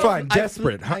 Okay, right. fine.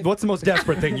 Desperate. What's the most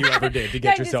desperate thing you ever did to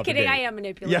get I'm yourself just kidding. a date? I am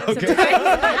manipulative. Yeah, okay.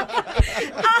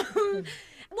 sometimes.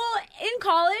 Well, in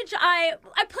college, I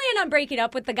planned on breaking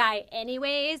up with the guy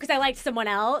anyways because I liked someone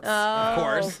else. Of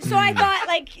course. So I thought,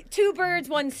 like, 2 birds,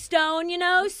 1 stone, you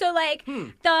know? So, like,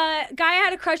 the guy I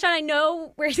had a crush on, I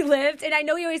know where he lived, and I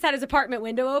know he always had his apartment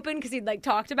window open because he'd, like,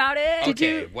 talked about it.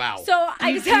 Okay, wow. So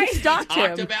I decided... You stalked him.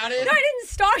 Talked about it? No, I didn't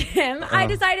stalk him. I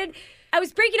decided... I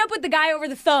was breaking up with the guy over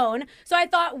the phone, so I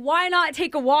thought, why not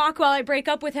take a walk while I break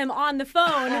up with him on the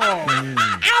phone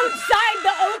outside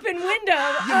the open window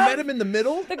You met him in the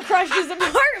middle? the crush's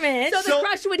apartment. So the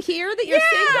crush would hear that you're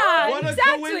yeah, single? What a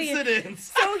exactly.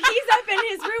 coincidence. So he's up in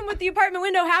his room with the apartment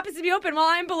window happens to be open while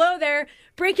I'm below there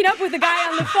breaking up with the guy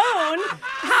on the phone.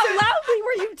 How loudly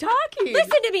were you talking?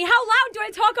 Listen to me. How loud do I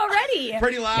talk already?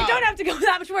 Pretty loud. I don't have to go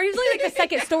that much more. Usually like the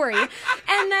second story.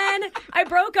 And then I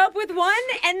broke up with one,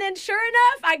 and then sure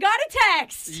enough, I got a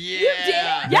text. Yeah. You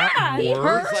did? Yeah. He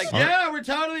works? It's like, yeah, we're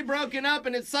totally broken up,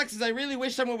 and it sucks because I really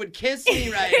wish someone would kiss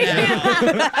me right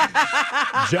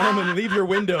now. Gentlemen, leave your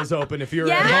windows open if you're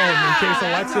Yeah. at home in case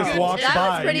Alexis walks That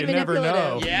was by. pretty You never know.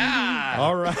 manipulative. Yeah.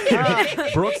 All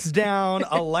right. Brooke's down.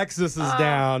 Alexis is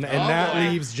down. And that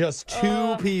leaves just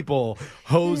 2 people,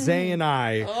 Jose and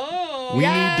I. We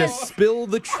need to spill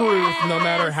the truth no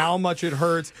matter how much it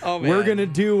hurts. Man. We're going to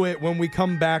do it when we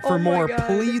come back for more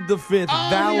Plead the Fifth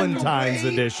Valentine's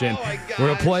Edition. We're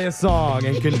going to play a song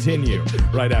and continue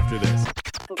right after this.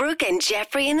 Brooke and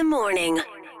Jeffrey in the morning.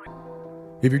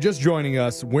 If you're just joining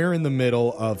us, we're in the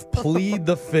middle of Plead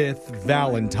the Fifth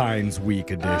Valentine's Week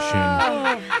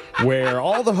edition, where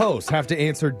all the hosts have to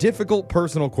answer difficult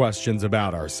personal questions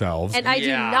about ourselves. And I do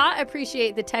not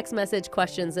appreciate the text message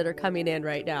questions that are coming in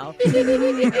right now.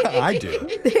 I do.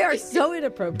 They are so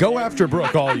inappropriate. Go after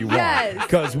Brooke all you want. Yes.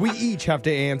 Because we each have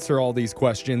to answer all these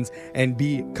questions and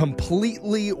be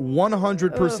completely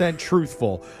 100%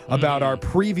 truthful about our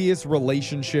previous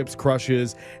relationships,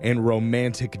 crushes, and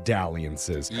romantic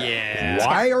dalliances. Yeah.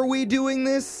 Why are we doing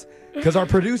this? Because our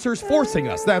producer's forcing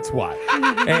us. That's why.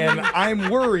 And I'm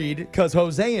worried because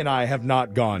Jose and I have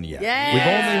not gone yet. Yes, We've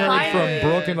only heard finally. from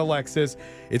Brooke and Alexis.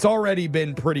 It's already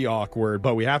been pretty awkward,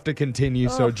 but we have to continue.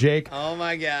 So, Jake, Oh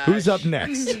my gosh. who's up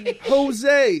next?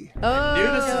 Jose, Knew this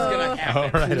was gonna happen.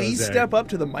 All right, please Jose. step up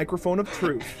to the microphone of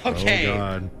truth. Okay. Oh,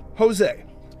 God. Jose,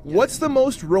 what's the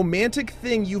most romantic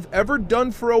thing you've ever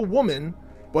done for a woman,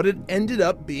 but it ended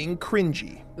up being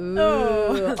cringy?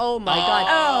 Ooh. Oh my God.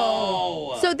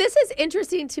 Oh. So this is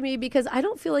interesting to me because I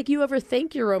don't feel like you ever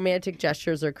think your romantic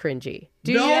gestures are cringy.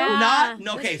 Do no, you? not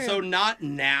okay. So not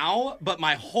now, but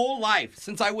my whole life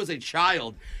since I was a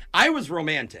child, I was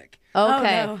romantic.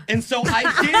 Okay. Oh, no. And so I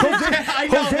did. I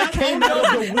know, Jose that's came all-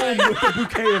 out of the womb with a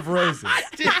bouquet of roses.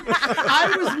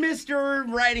 I was Mr.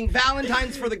 writing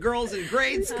Valentines for the girls in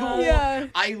grade school. Yeah.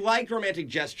 I like romantic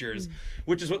gestures,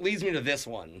 which is what leads me to this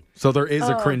one. So there is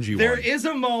a cringy There one. is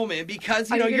a moment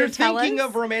because Are you know you you're gonna tell thinking us?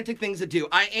 of romantic things to do.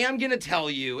 I am gonna tell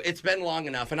you. It's been long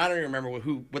enough, and I don't even remember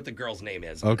what the girl's name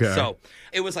is. Okay. So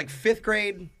it was like 5th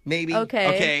grade, maybe. Okay.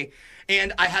 Okay.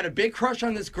 And I had a big crush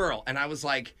on this girl, and I was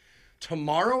like,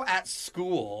 tomorrow at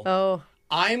school. Oh.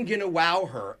 I'm going to wow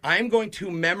her. I'm going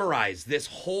to memorize this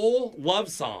whole love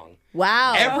song.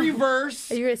 Wow. Every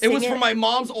verse. Are you gonna It sing was it? from my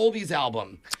mom's oldies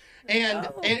album. And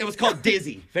it was called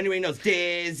Dizzy. If anybody knows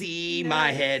Dizzy,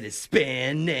 my head is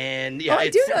spinning. Yeah, I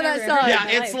do know that song. Yeah,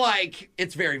 it's like,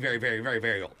 it's very, very, very, very,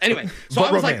 very old. Anyway, so But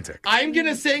I was romantic. like, I'm going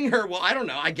to sing her, well, I don't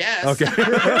know, I guess. Okay.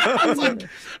 I was like,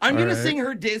 I'm going All to right. sing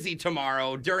her Dizzy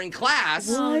tomorrow during class.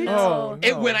 Oh,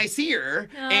 When I see her,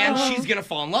 and she's gonna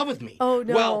fall in love with me. Oh,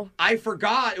 no. Well, I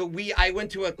forgot. I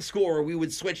went to a school where we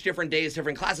would switch different days,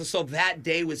 different classes. So that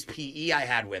day was PE I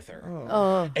had with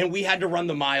her, and we had to run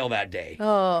the mile that day.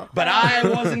 Oh. But I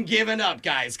wasn't giving up,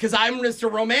 guys, because I'm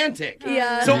Mr. Romantic.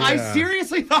 Yeah. So I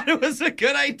seriously thought it was a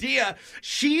good idea.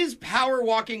 She's power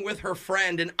walking with her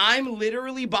friend, and I'm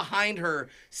literally behind her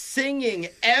singing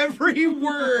every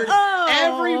word,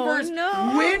 every verse.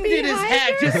 No, Winded as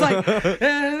heck, just like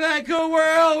a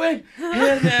whirlwind,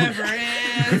 it never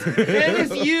ends. And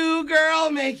it's you,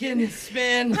 girl, making it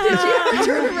spin. Did you ever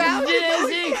turn around?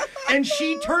 Dizzy. And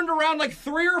she turned around like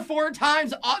 3 or 4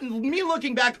 times, me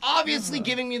looking back, obviously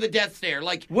giving me the death stare.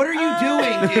 Like, what are you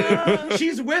doing, dude?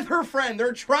 She's with her friend.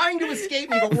 They're trying to escape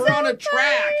me, but we're on a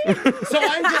track. So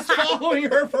I'm just following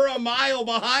her for a mile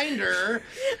behind her.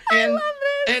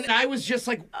 And I was just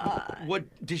like, what,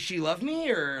 does she love me?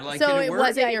 Or like, So did it work?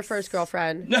 wasn't your first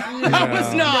girlfriend? No, I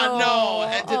was not. No,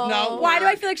 it did not work. Why do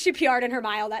I feel like she PR'd in her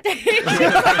mile that day?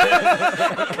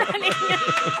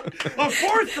 Of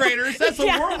 4th graders, that's a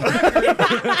world record.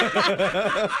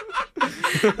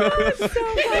 So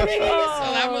funny. So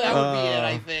that would be it,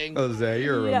 I think. Jose,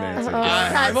 you're a romantic.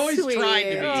 I've always sweet. tried to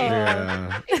be.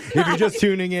 Yeah. If you're just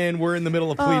tuning in, we're in the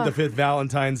middle of Plead the Fifth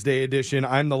Valentine's Day edition.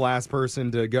 I'm the last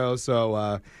person to go,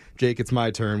 so Jake, it's my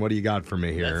turn. What do you got for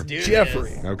me here? Let's do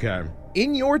Jeffrey. this. Okay.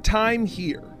 In your time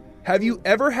here, have you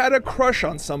ever had a crush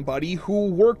on somebody who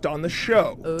worked on the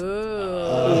show?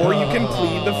 Ooh. Or you can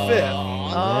plead the fifth.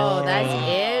 Oh,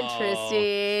 that's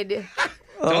interesting.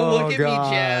 Don't look at me,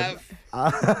 Jeff.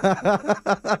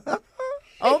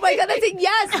 Oh my God, that's a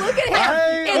yes. Look at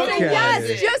him. It's okay. a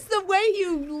yes. Just the way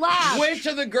you laugh. Which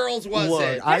of the girls was Look,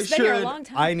 it? I It's been here a long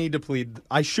time. I need to plead.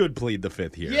 I should plead the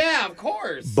fifth here. Yeah, of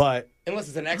course. But unless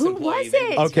it's an Who ex-employee, was then it?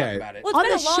 we can Okay. talk about it. Well, On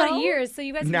it's been the a lot show? of years, so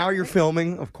you guys now you're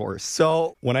filming, of course.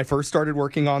 So when I first started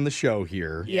working on the show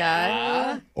here,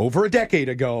 Yeah. over a decade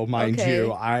ago, mind Okay.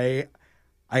 you, I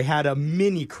had a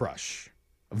mini crush.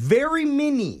 Very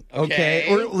mini, okay?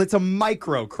 Okay. Or it's a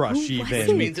micro crush Who was Which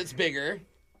even. means it's bigger.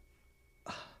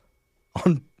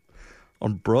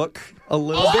 On Brooke a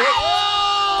little bit.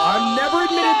 I've never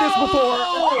admitted this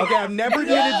before. Okay, I've never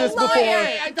admitted this before.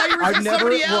 Hey, I thought you were just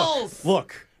somebody else.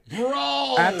 Look,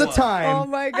 Bro. at the time, Oh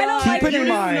my God. keep it you in didn't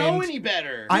mind, know any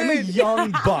better. I'm a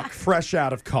young buck fresh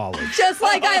out of college. Just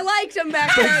like I liked him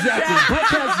back then. Exactly. Brooke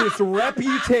has this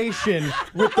reputation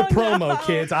with the promo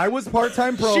kids. I was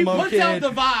part-time promo She puts kid. out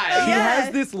the vibe. She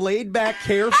has this laid-back,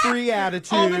 carefree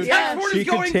attitude. Oh, the text board is She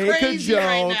can going take a crazy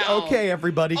right joke. now. Okay,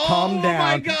 everybody, calm down.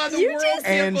 Oh my God, the You world just-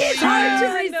 can't And believe It's hard to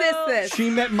she- resist this. She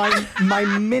met my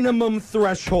minimum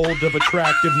threshold of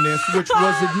attractiveness, which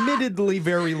was admittedly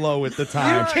very low at the You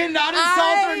time. cannot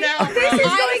insult her now, bro. This is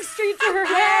going straight to her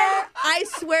head. I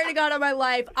swear to God on my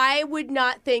life, I would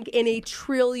not think in a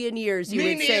trillion years you Me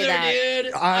would neither, say that.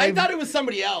 dude. I thought it was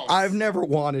somebody else. I've never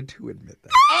wanted to admit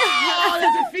that. Oh,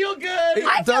 does it feel good?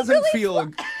 It doesn't feel.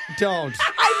 Don't.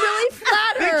 I'm really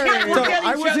flattered. can't So look at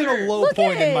I each was in other. a low Look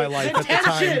point at in my it. life at the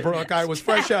Attention. time, Brooke. I was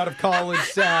fresh out of college,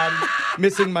 sad,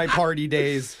 missing my party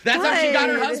days. That's how she got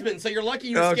her Right. husband, so you're lucky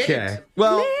you escaped. Okay.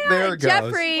 Well, there it goes.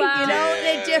 Jeffrey, you know,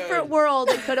 in a different world,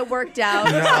 it could have worked out.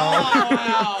 No. Oh,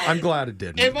 wow. I'm glad it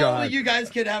didn't. If God. only you guys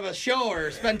could have a show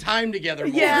or spend time together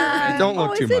more. Yeah. Don't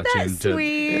look Oh, too isn't much that into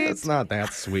sweet? Yeah, it's not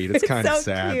that sweet. It's kind of so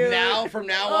sad. cute. From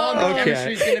now on, the Okay.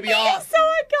 chemistry's going to be off. So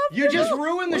uncomfortable. You just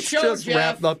ruined the Let's show, just Jeff.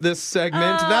 wrap up this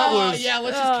segment. That Oh, was yeah,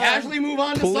 let's just casually move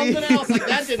on to Please something else like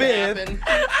that didn't fifth.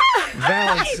 happen.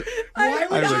 Valence. Why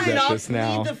would I you regret not this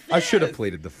now. plead the I should have fifth?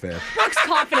 pleaded the fifth. Brooke's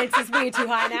confidence is way too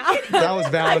high now. That was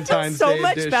Valentine's so Day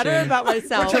much edition. better about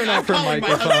myself. Turn off her calling my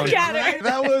microphone. husband. Right?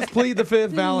 That was Plead the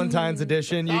Fifth Valentine's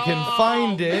edition. You can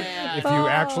find it man. if you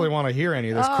actually want to hear any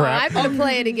of this Oh, crap. I'm going to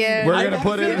play it again. We're I going to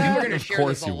put it. feel like we're gonna Of share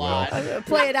course this a you will. lot.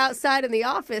 Play it outside in the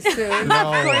office soon.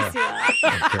 No. Of course you will.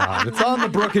 Oh, God. It's on the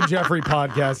Brooke and Jeffrey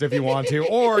podcast if you want to,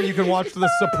 or you can watch the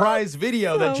surprise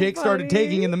video that Jake started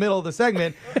taking in the middle of the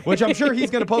segment, which I'm sure he's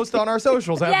going to post on our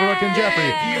socials at Brooke and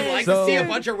Jeffrey. Do you like So- to see a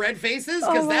bunch of red faces?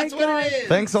 Because that's what it is.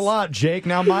 Thanks a lot, Jake.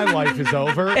 Now my life is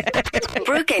over.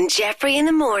 Brooke and Jeffrey in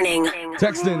the morning.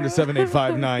 Text in to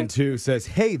 78592 says,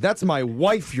 "Hey, that's my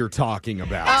wife you're talking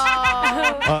about."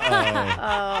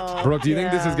 Uh-oh. Brooke, do you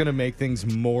think this is going to make things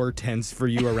more tense for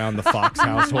you around the Fox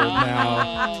household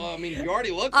now? Oh, I mean, you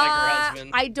already look like her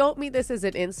husband. I don't mean this as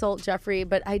an insult, Jeffrey,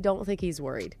 but I don't think he's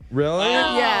worried. Really?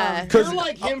 Yeah. You're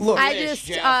like him look, for I Wish, just,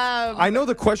 Jeff. I know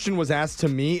the question was asked to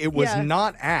me. It was Yeah.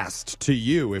 not asked to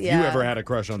you if you Yeah. ever had a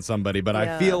crush on somebody, but I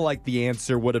Yeah. feel like the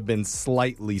answer would have been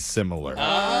slightly similar.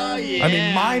 Oh, yeah. I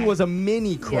mean, mine was a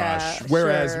mini crush, Yeah,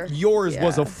 whereas sure. yours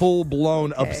was Yeah. a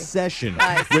full-blown obsession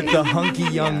I see. with the hunky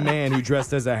young man who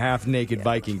dressed as a half-naked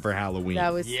Viking for Halloween.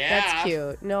 That's Yeah.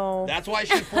 cute. No. That's why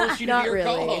she forced you to Not be her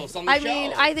really. co-host on the I show.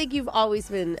 mean, I think you've always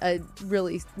been a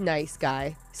really nice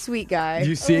guy. Sweet guy.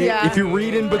 You see, if you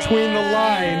read in between the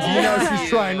lines, you know she's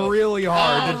trying really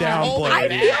hard to downplay I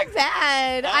it. feel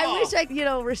bad. I wish I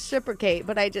could, reciprocate,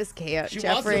 but I just can't,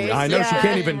 Jeffrey. I know she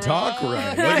can't even talk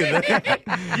right. Look at that.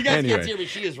 You guys can't see her, but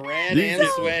she is red and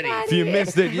sweaty. If you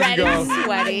missed it, you can go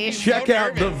sweaty. check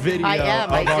out the video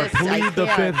of our Plead the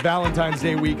Fifth Valentine's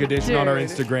Day week edition on our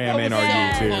Instagram and our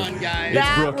YouTube. Fun,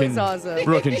 guys. It's awesome.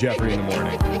 Brooke and Jeffrey in the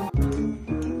morning.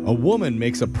 A woman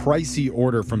makes a pricey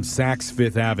order from Saks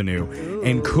Fifth Avenue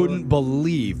and couldn't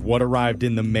believe what arrived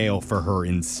in the mail for her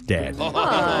instead.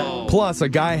 Plus, a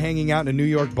guy hanging out in a New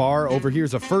York bar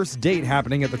overhears a first date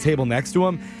happening at the table next to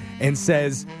him and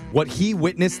says what he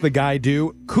witnessed the guy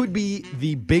do could be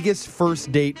the biggest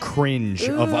first date cringe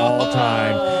of all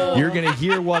time. You're going to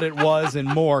hear what it was and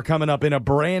more coming up in a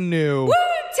brand new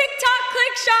TikTok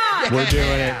Click Shop. We're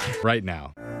doing it right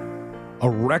now. A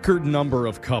record number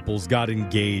of couples got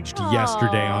engaged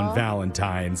yesterday on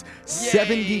Valentine's.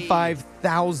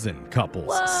 75,000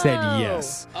 couples said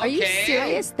yes. Are you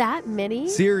serious? That many?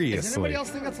 Seriously. Does anybody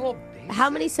else think that's a little basic? How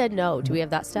many said no? Do we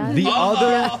have that stat? The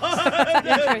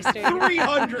Interesting.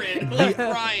 300.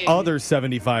 the other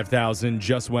 75,000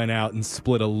 just went out and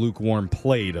split a lukewarm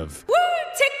plate of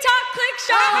TikTok Click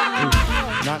Shop.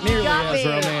 not nearly as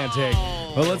romantic.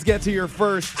 Well, let's get to your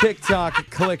first TikTok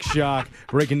Click Shock,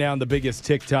 breaking down the biggest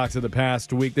TikToks of the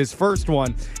past week. This first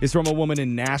one is from a woman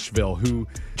in Nashville who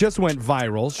just went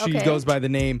viral. She goes by the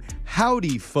name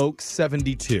Howdy Folks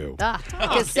 72.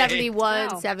 Because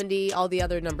 71, 70, all the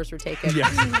other numbers were taken. Yeah,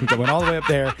 that went all the way up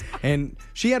there. And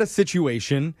she had a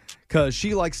situation because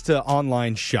she likes to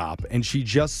online shop, and she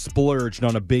just splurged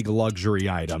on a big luxury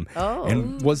item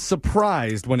and was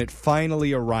surprised when it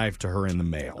finally arrived to her in the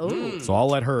mail. So I'll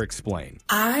let her explain.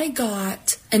 I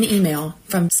got an email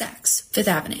from Saks Fifth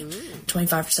Avenue,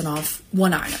 25% off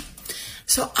one item.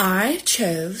 So I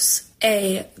chose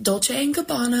a Dolce &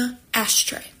 Gabbana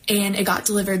ashtray, and it got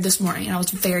delivered this morning, and I was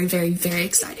very, very, very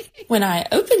excited. When I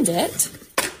opened it,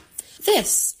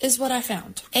 this is what I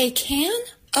found. A can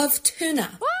of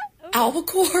tuna. What?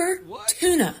 Albacore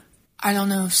tuna. I don't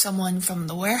know if someone from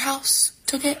the warehouse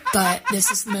took it, but this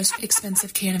is the most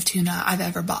expensive can of tuna I've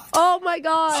ever bought. Oh my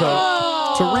God.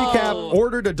 So to recap,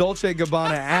 ordered a Dolce &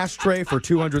 Gabbana ashtray for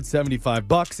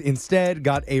 $275. Instead,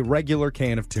 got a regular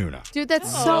can of tuna. Dude,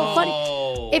 that's so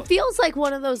funny. It feels like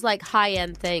one of those like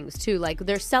high-end things too. Like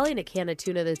they're selling a can of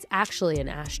tuna that's actually an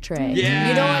ashtray. Yeah.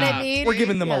 You know what I mean? We're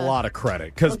giving them a lot of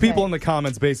credit because people in the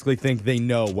comments basically think they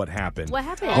know what happened. What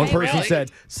happened? One person said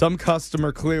some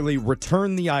customer clearly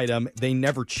returned the item. They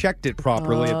never checked it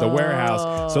properly at the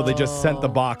warehouse, so they just sent the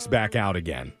box back out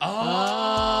again. So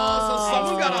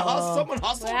someone got someone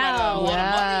hustled and got a lot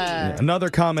of money. Another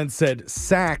comment said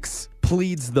Saks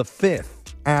pleads the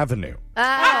Fifth Avenue. And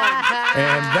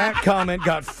that comment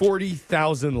got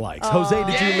 40,000 likes. Jose,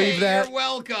 did you leave that? You're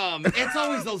welcome. It's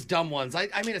always those dumb ones. I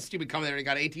made a stupid comment there and it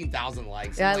got 18,000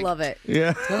 likes. Yeah, I love it.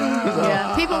 Yeah.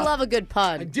 Yeah. People love a good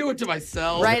pun. I do it to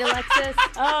myself. Right, Alexis?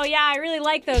 Oh, yeah, I really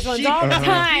like those ones all the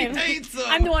time. She hates them.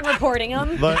 I'm the one reporting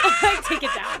them. But- I take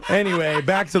it down. Anyway,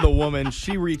 back to the woman.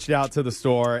 She reached out to the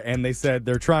store and they said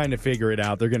they're trying to figure it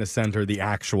out. They're going to send her the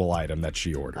actual item that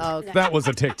she ordered. Okay. That was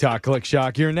a TikTok Click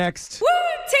Shock. You're next. Woo!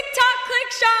 TikTok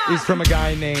Click Shop. Is from a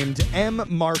guy named M.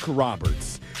 Mark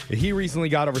Roberts. He recently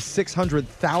got over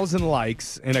 600,000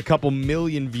 likes and a couple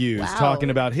million views talking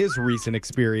about his recent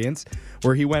experience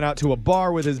where he went out to a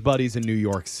bar with his buddies in New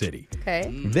York City.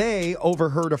 Okay. They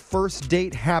overheard a first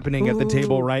date happening at the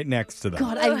table right next to them.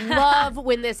 God, I love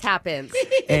when this happens.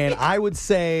 And I would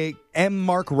say M.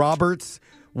 Mark Roberts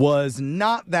was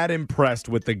not that impressed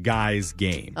with the guy's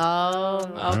game. Oh,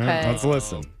 okay. Let's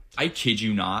listen. I kid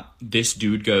you not, this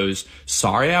dude goes,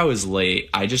 sorry I was late,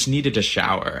 I just needed to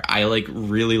shower. I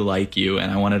really like you and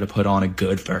I wanted to put on a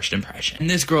good first impression. And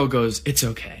this girl goes, it's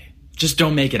okay. Just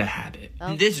don't make it a habit.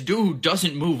 And this dude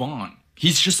doesn't move on.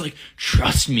 He's just like,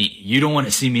 trust me, you don't want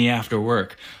to see me after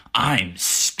work. I'm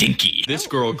stinky. This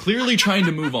girl, clearly trying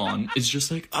to move on, is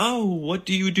just like, oh, what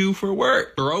do you do for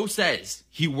work? Bro says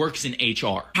he works in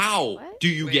HR. How do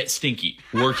you get stinky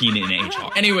working in HR?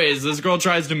 Anyways, this girl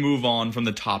tries to move on from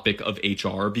the topic of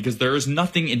HR because there is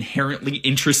nothing inherently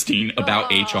interesting about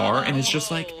HR. And it's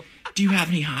just like, do you have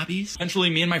any hobbies? Eventually,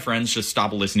 me and my friends just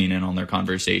stop listening in on their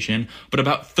conversation. But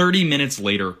about 30 minutes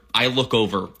later, I look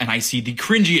over and I see the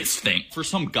cringiest thing. For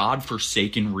some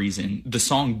godforsaken reason, the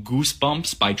song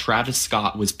Goosebumps by Travis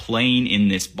Scott was playing in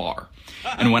this bar.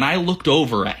 And when I looked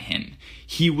over at him,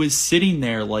 he was sitting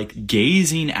there like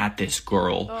gazing at this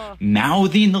girl,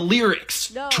 mouthing the lyrics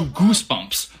to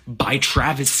Goosebumps by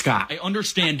Travis Scott. I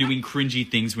understand doing cringy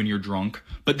things when you're drunk,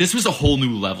 but this was a whole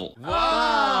new level.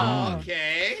 Whoa,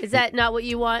 okay. Is that not what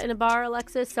you want in a bar,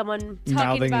 Alexis? Someone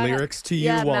mouthing lyrics to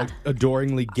you while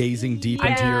adoringly gazing deep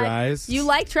into your eyes? You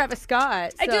like Travis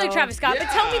Scott. I do like Travis Scott, but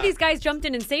tell me these guys jumped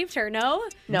in and saved her, no?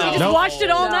 No. They just watched it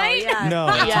all night? Yeah. No,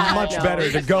 it's much better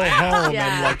to go home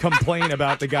and like complain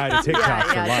about the guy to TikTok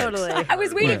for likes. Totally. I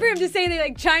was waiting for him to say they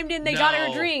like chimed in, they got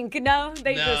her a drink. No,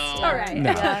 they just, all right.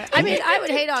 No. I mean, I would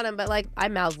hate on him, but like, I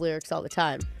mouth lyrics all the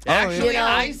time. Actually,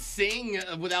 I sing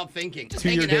without thinking. Just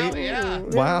To your hanging out, date? yeah.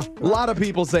 Wow. A lot of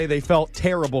people say they felt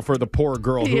terrible for the poor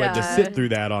girl who had to sit through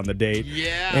that on the date.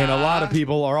 Yeah. And a lot of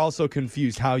people are also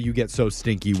confused how you get so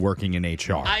stinky working in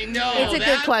HR. I know. It's a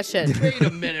good question. Wait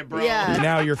a minute, bro. Yeah.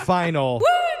 Now your final Woo!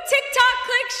 TikTok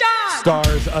click shot!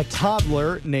 stars a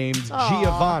toddler named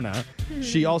Giovanna.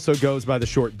 She also goes by the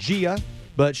short Gia,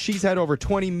 but she's had over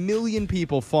 20 million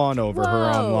people fawn over her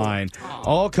online,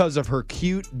 all because of her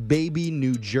cute baby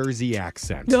New Jersey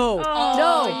accent. No.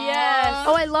 Yes.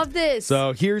 Oh, I love this.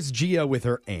 So here's Gia with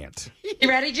her aunt. You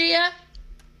ready, Gia?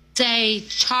 Say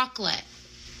chocolate.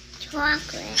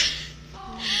 Chocolate.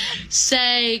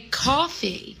 Say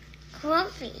coffee.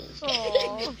 Coffee.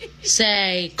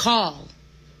 Say call.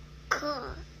 Call.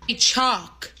 Say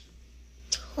chalk.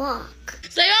 Talk.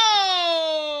 Say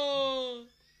oh.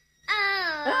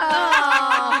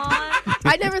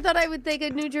 I never thought I would think a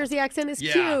New Jersey accent is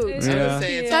cute. I was gonna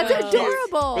say, it's That's so cute.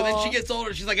 adorable. But then she gets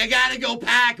older. She's like, I gotta go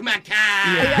pack my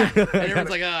cat. And everyone's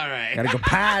like, all right. Gotta go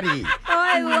Patty. Oh,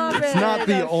 I love it. It's not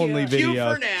the only Cute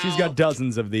video. for now. She's got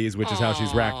dozens of these, which is how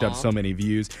she's racked up so many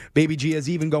views. Baby Gia's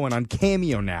even going on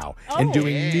Cameo now and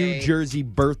doing New Jersey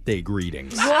birthday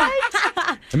greetings. What?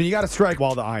 I mean, you got to strike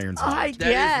while the iron's hot. I That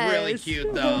guess. is really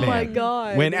cute, though. Oh, my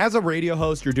God. When, as a radio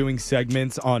host, you're doing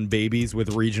segments on babies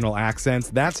with regional accents,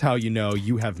 that's how you know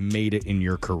you have made it in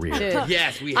your career. Dude.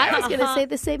 Yes, we I have. was going to say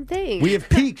the same thing. We have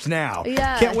peaked now.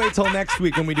 Yeah. Can't wait till next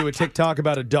week when we do a TikTok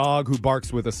about a dog who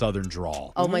barks with a southern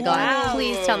drawl. Oh, my God.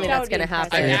 Please tell me that's going to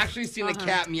happen. I've actually seen a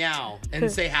cat meow and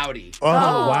say howdy. Oh,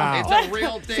 wow. It's a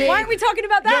real thing. Why aren't we talking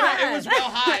about No, that? it was real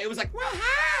high. It was like, real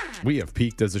high. We have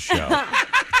peaked as a show.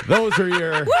 Those are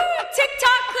your Woo!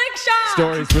 TikTok click shot!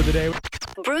 stories for the day.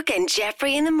 Brooke and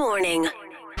Jeffrey in the morning.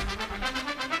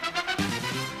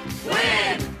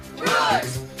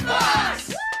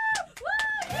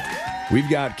 We've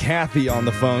got Kathy on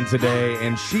the phone today,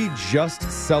 and she just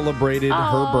celebrated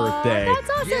her birthday That's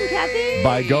awesome, Kathy.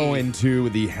 by going to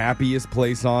the happiest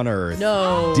place on earth,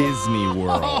 No. Disney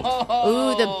World.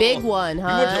 Ooh, the big one, You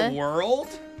went huh? to World?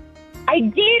 I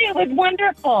did. It was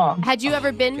wonderful. Had you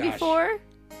ever been gosh. before?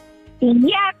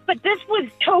 Yes, but this was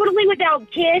totally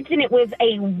without kids, and it was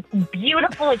a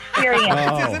beautiful experience.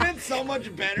 Isn't it so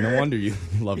much better? No wonder you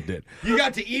loved it. You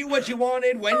got to eat what you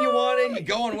wanted, when you wanted. You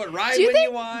go on what ride Do you when think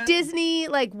you want. Disney,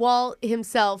 like Walt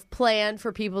himself, planned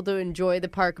for people to enjoy the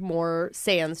park more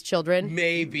sans children?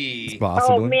 Maybe.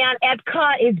 Possibly. Oh, man,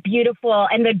 Epcot is beautiful,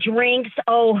 and the drinks,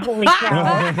 oh, holy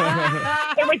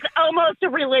cow. It was almost a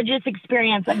religious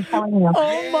experience, I'm telling you.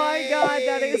 Oh, my God.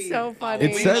 That is so funny.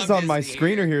 It says on my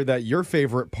screener here that your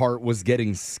favorite part was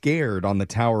getting scared on the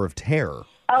Tower of Terror.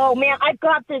 Oh, man, I've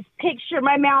got this picture.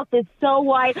 My mouth is so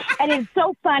wide, and it's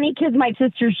so funny because my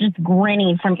sister's just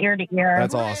grinning from ear to ear.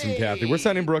 That's awesome, Kathy. We're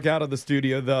sending Brooke out of the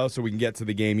studio, though, so we can get to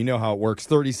the game. You know how it works.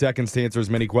 30 seconds to answer as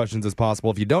many questions as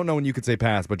possible. If you don't know when you could say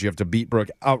pass, but you have to beat Brooke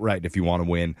outright if you want to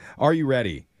win. Are you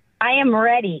ready? I am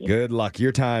ready. Good luck.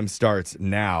 Your time starts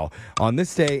now. On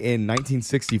this day in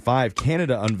 1965,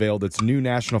 Canada unveiled its new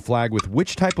national flag with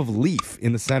which type of leaf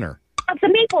in the center? It's a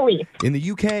maple leaf. In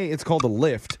the UK, it's called a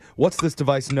lift. What's this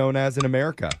device known as in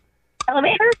America?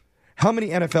 Elevator? How many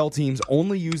NFL teams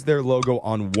only use their logo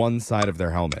on one side of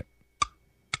their helmet?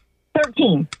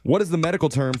 13. What is the medical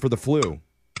term for the flu?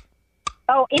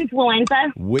 Oh,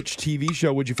 influenza. Which TV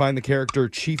show would you find the character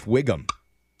Chief Wiggum?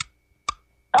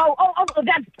 Oh,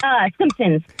 that's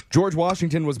Simpsons. George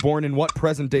Washington was born in what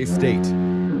present-day state?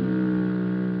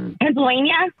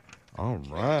 Pennsylvania? All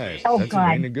right. Oh,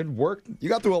 Pennsylvania. God. Good work. You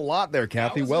got through a lot there,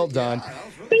 Kathy. Well done.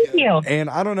 Thank you. And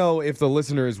I don't know if the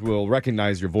listeners will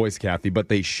recognize your voice, Kathy, but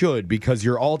they should, because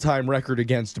your all-time record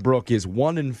against Brooke is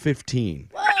 1-15.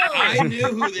 I knew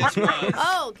who this was.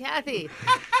 Oh, Kathy.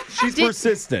 She's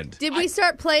persistent. Did we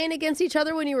start playing against each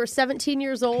other when you were 17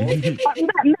 years old?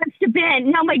 That must have have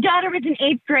been. No, my daughter was in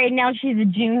 8th grade. Now she's a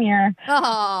junior.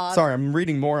 Oh. Sorry, I'm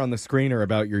reading more on the screener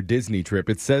about your Disney trip.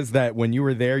 It says that when you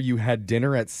were there, you had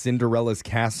dinner at Cinderella's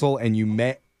castle and you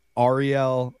met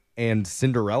Ariel and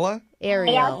Cinderella?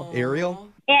 Ariel.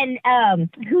 And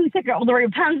who's the girl? The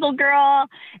Rapunzel girl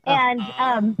and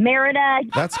Merida.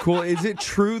 That's cool. Is it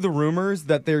true, the rumors,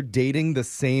 that they're dating the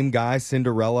same guy,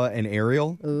 Cinderella and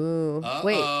Ariel? Ooh.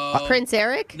 Wait, Prince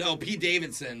Eric? No, Pete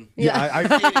Davidson. Yeah, I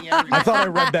thought I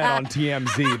read that on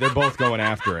TMZ. They're both going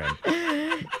after him.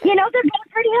 You know, they're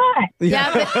both pretty hot.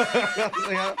 Yeah,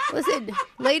 but listen,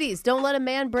 ladies, don't let a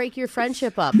man break your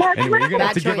friendship up. Anyway, you're going to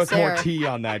have to Bad give us choice more there. tea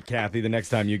on that, Kathy, the next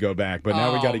time you go back. But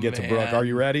now we got to get to Brooke. Are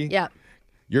you ready? Yeah.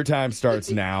 Your time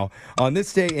starts now. On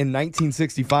this day in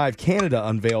 1965, Canada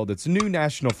unveiled its new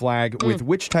national flag with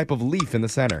which type of leaf in the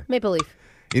center? Maple leaf.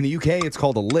 In the UK, it's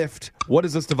called a lift. What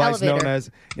is this device Elevator. known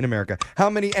as in America? How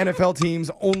many NFL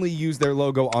teams only use their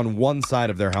logo on one side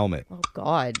of their helmet? Oh,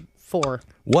 God. 4.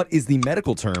 What is the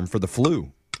medical term for the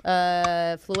flu?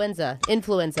 Influenza.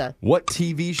 What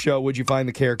TV show would you find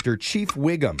the character Chief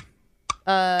Wiggum?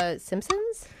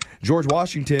 Simpsons? George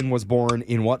Washington was born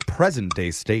in what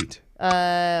present-day state?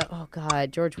 Oh,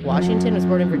 God. George Washington was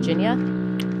born in Virginia.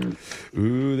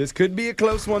 Ooh, this could be a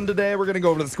close one today. We're going to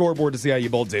go over to the scoreboard to see how you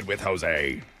both did with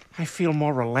Jose. I feel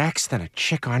more relaxed than a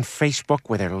chick on Facebook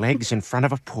with her legs in front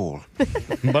of a pool.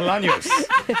 Bolaños.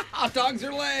 Hot dogs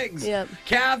or legs? Yep.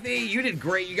 Kathy, you did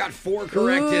great. You got 4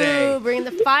 correct Ooh, today. bring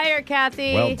the fire,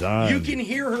 Kathy. Well done. You can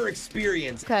hear her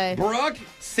experience. Okay. Brooke,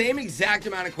 same exact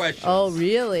amount of questions. Oh,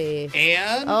 really?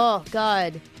 And? Oh,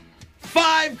 God.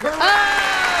 5 correct!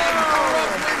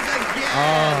 Brooke wins again!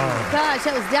 Gosh,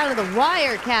 that was down to the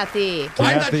wire, Kathy. I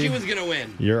thought Kathy, she was going to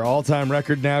win. Your all-time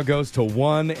record now goes to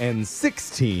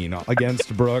 1-16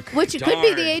 against Brooke. Which could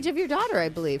be the age of your daughter, I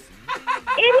believe.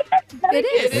 It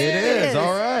is. It It is.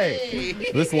 All right.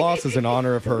 This loss is in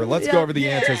honor of her. Let's go over the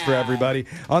answers for everybody.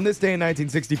 On this day in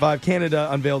 1965, Canada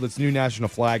unveiled its new national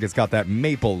flag. It's got that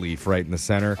maple leaf right in the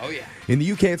center. Oh, yeah. In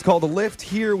the UK, it's called a lift.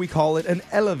 Here, we call it an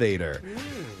elevator.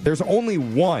 There's only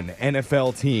one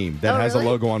NFL team that has really? a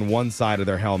logo on one side of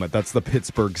their helmet. That's the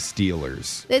Pittsburgh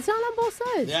Steelers. It's not on both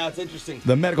sides. Yeah, it's interesting.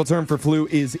 The medical term for flu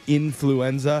is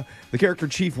influenza. The character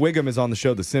Chief Wiggum is on the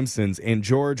show The Simpsons, and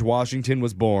George Washington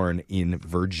was born in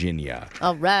Virginia.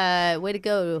 All right. Way to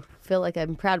go. Feel like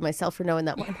I'm proud of myself for knowing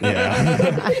that one.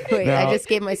 Yeah. Wait, Now- I just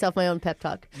gave myself my own pep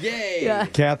talk. Yay! Yeah.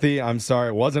 Kathy, I'm sorry,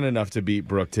 it wasn't enough to beat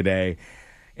Brooke today.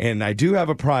 And I do have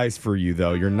a prize for you,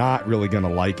 though. You're not really going to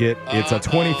like it. It's a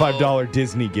 $25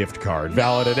 Disney gift card,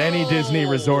 valid at any Disney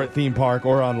resort, theme park,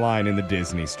 or online in the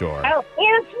Disney store. Oh,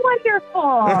 it's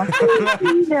wonderful.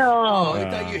 Thank you. Oh, I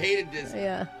thought you hated Disney.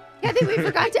 Yeah. Kathy, we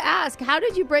forgot to ask, how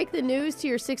did you break the news to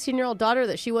your 16-year-old daughter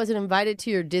that she wasn't invited to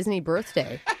your Disney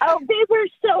birthday? Oh, they were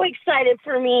so excited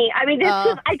for me. I mean, this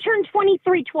is, I turned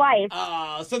 23 twice.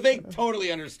 So they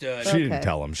totally understood. She didn't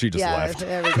tell him. She just left.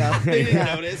 There we go. They didn't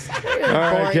notice. All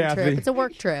right, Boring Kathy. trip. It's a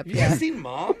work trip. You guys seen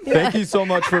Mom? Thank you so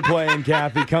much for playing,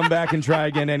 Kathy. Come back and try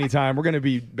again anytime. We're going to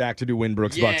be back to do Win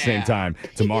Brooks Bucks same time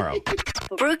tomorrow.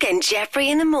 Brooke and Jeffrey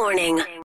in the morning.